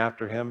seeking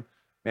after him,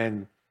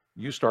 man,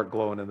 you start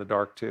glowing in the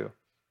dark too.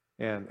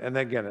 And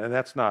again, and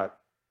that's not,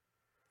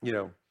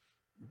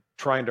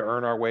 trying to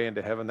earn our way into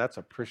heaven. That's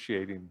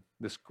appreciating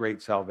this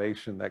great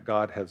salvation that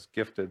God has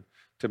gifted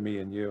to me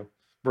and you.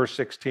 Verse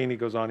 16, he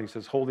goes on, he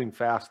says, holding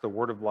fast the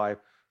word of life,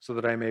 so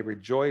that I may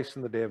rejoice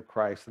in the day of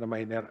Christ, that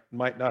I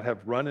might not have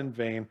run in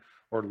vain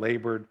or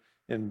labored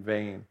in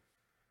vain.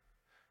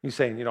 He's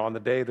saying, on the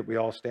day that we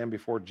all stand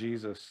before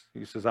Jesus,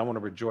 he says, I want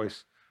to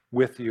rejoice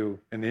with you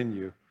and in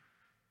you.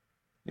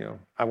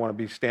 I want to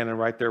be standing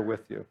right there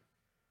with you,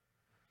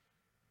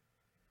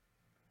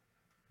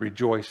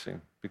 rejoicing,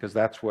 because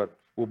that's what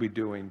we'll be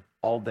doing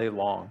all day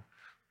long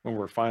when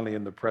we're finally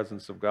in the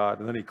presence of God.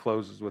 And then he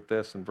closes with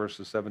this in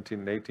verses 17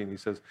 and 18. He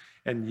says,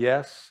 and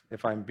yes,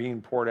 if I'm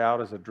being poured out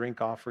as a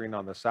drink offering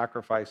on the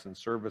sacrifice and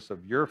service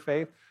of your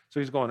faith. So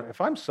he's going, if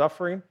I'm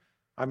suffering,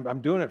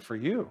 I'm doing it for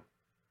you.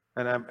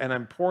 And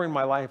I'm pouring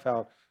my life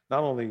out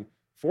not only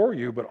for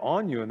you, but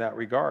on you in that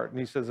regard. And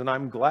he says, and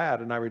I'm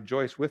glad and I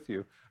rejoice with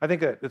you. I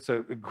think that it's a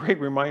great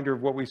reminder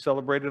of what we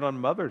celebrated on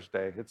Mother's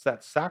Day. It's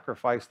that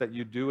sacrifice that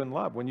you do in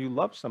love. When you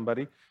love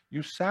somebody,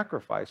 you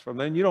sacrifice for them.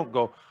 Then you don't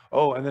go,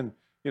 oh, and then,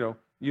 you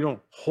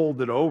don't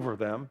hold it over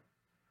them.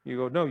 You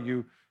go, no,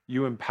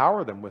 you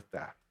empower them with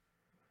that.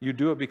 You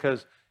do it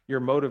because you're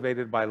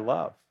motivated by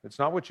love. It's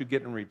not what you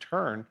get in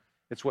return.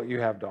 It's what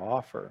you have to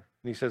offer.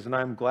 And he says, and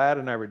I'm glad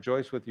and I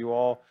rejoice with you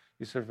all.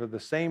 He said, for the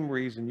same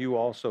reason, you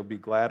also be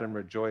glad and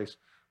rejoice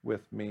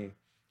with me.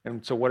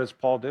 And so what does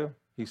Paul do?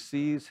 He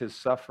sees his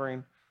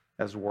suffering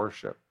as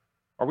worship.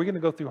 Are we going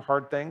to go through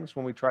hard things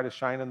when we try to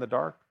shine in the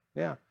dark?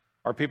 Yeah.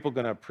 Are people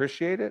going to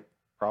appreciate it?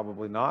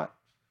 Probably not.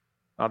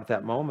 Not at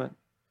that moment.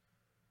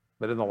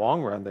 But in the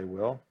long run, they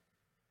will.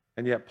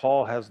 And yet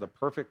Paul has the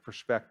perfect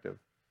perspective.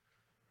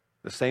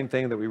 The same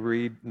thing that we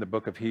read in the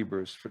book of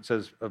Hebrews. It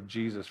says of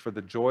Jesus, for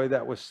the joy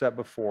that was set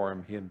before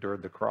him, he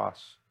endured the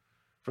cross.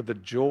 For the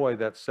joy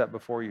that's set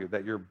before you,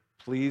 that you're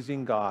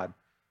pleasing God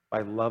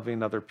by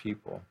loving other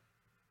people.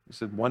 He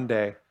said, one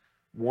day,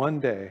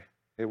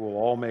 it will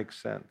all make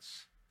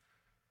sense.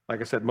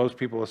 Like I said, most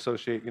people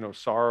associate,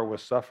 sorrow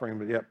with suffering,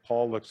 but yet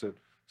Paul looks at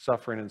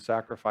suffering and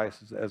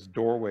sacrifices as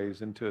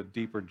doorways into a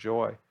deeper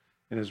joy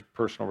in his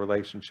personal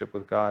relationship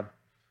with God.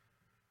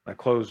 I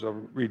close, I'll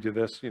read you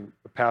this,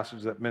 a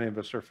passage that many of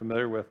us are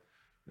familiar with.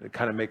 It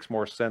kind of makes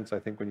more sense, I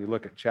think, when you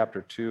look at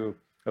chapter 2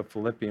 of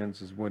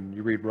Philippians, is when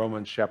you read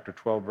Romans chapter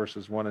 12,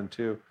 verses 1 and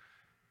 2.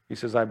 He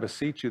says, I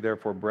beseech you,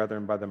 therefore,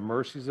 brethren, by the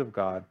mercies of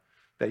God,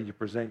 that you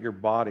present your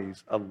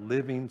bodies a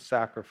living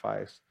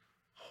sacrifice,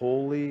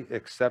 holy,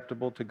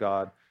 acceptable to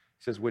God.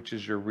 He says, which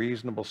is your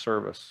reasonable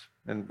service.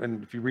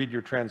 And if you read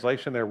your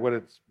translation there, what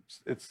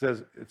it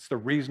says, it's the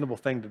reasonable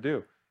thing to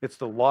do. It's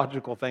the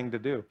logical thing to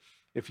do.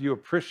 If you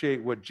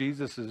appreciate what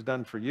Jesus has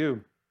done for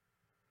you,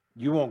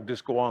 you won't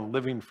just go on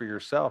living for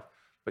yourself,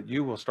 but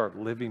you will start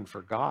living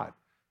for God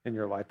in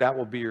your life. That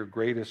will be your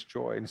greatest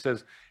joy. And it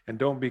says, and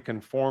don't be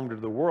conformed to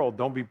the world.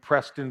 Don't be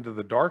pressed into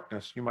the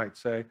darkness, you might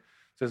say. It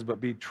says,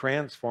 but be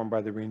transformed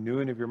by the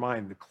renewing of your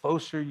mind. The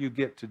closer you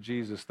get to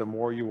Jesus, the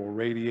more you will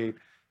radiate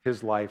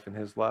his life and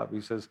his love.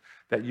 He says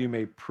that you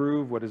may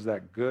prove what is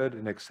that good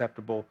and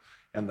acceptable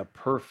and the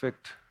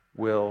perfect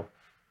will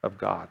of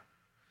God.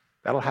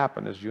 That'll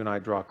happen as you and I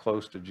draw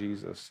close to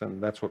Jesus.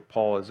 And that's what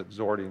Paul is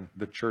exhorting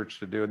the church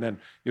to do. And then,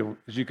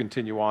 as you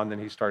continue on, then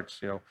he starts,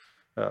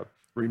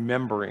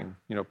 remembering,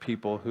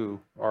 people who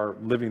are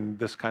living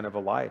this kind of a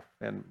life.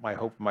 And my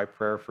hope, my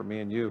prayer for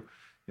me and you,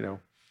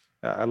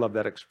 I love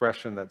that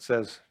expression that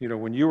says,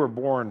 when you were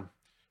born,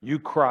 you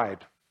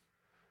cried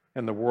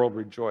and the world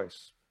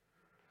rejoiced.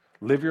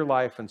 Live your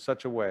life in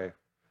such a way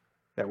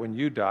that when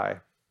you die,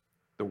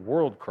 the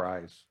world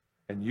cries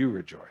and you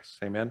rejoice.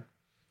 Amen.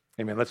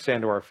 Amen. Let's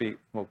stand to our feet.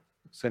 We'll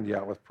send you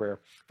out with prayer.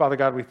 Father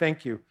God, we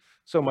thank you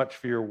so much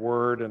for your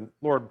word. And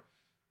Lord,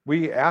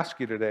 we ask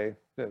you today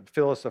to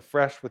fill us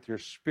afresh with your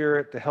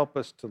spirit, to help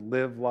us to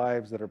live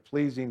lives that are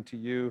pleasing to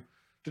you,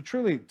 to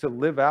truly to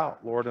live out,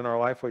 Lord, in our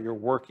life what you're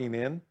working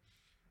in.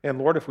 And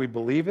Lord, if we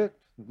believe it,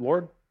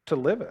 Lord, to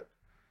live it.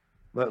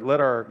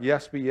 Let our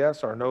yes be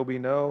yes, our no be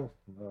no.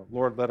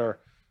 Lord, let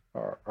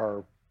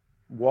our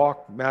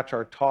walk match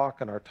our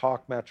talk and our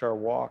talk match our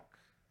walk.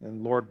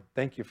 And Lord,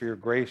 thank you for your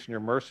grace and your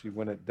mercy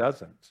when it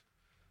doesn't.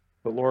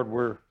 But Lord,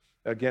 we're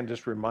again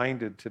just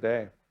reminded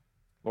today,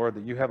 Lord,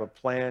 that you have a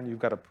plan, you've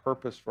got a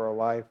purpose for our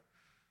life.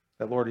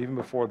 That, Lord, even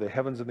before the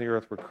heavens and the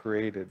earth were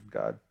created,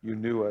 God, you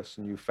knew us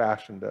and you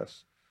fashioned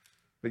us.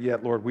 But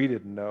yet, Lord, we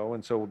didn't know.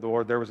 And so,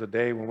 Lord, there was a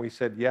day when we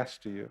said yes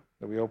to you,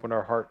 that we opened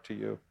our heart to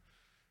you.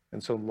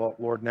 And so,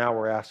 Lord, now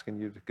we're asking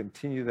you to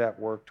continue that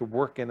work, to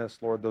work in us,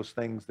 Lord, those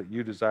things that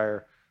you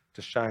desire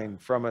to shine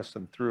from us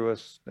and through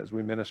us as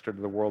we minister to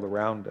the world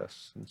around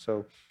us. And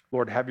so,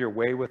 Lord, have your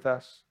way with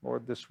us,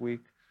 Lord, this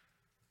week.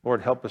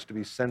 Lord, help us to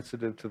be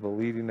sensitive to the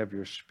leading of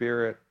your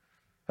Spirit.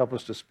 Help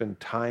us to spend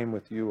time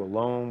with you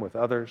alone, with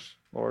others,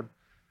 Lord.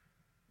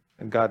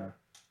 And God,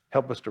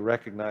 help us to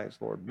recognize,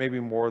 Lord, maybe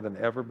more than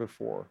ever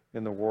before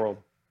in the world,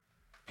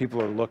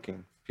 people are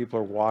looking, people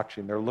are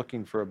watching, they're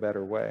looking for a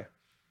better way.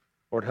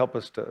 Lord, help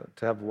us to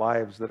have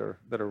lives that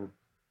are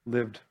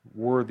lived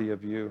worthy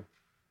of you,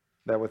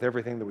 that with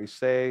everything that we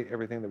say,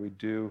 everything that we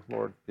do,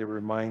 Lord, it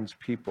reminds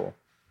people,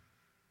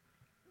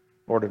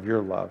 Lord, of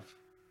your love,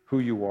 who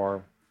you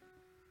are,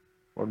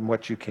 Lord, and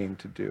what you came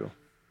to do.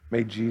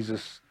 May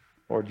Jesus,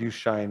 Lord, you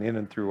shine in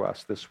and through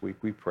us this week,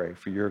 we pray,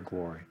 for your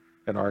glory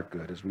and our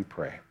good as we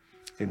pray.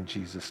 In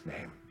Jesus'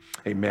 name,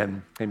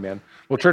 amen, amen. Well, church,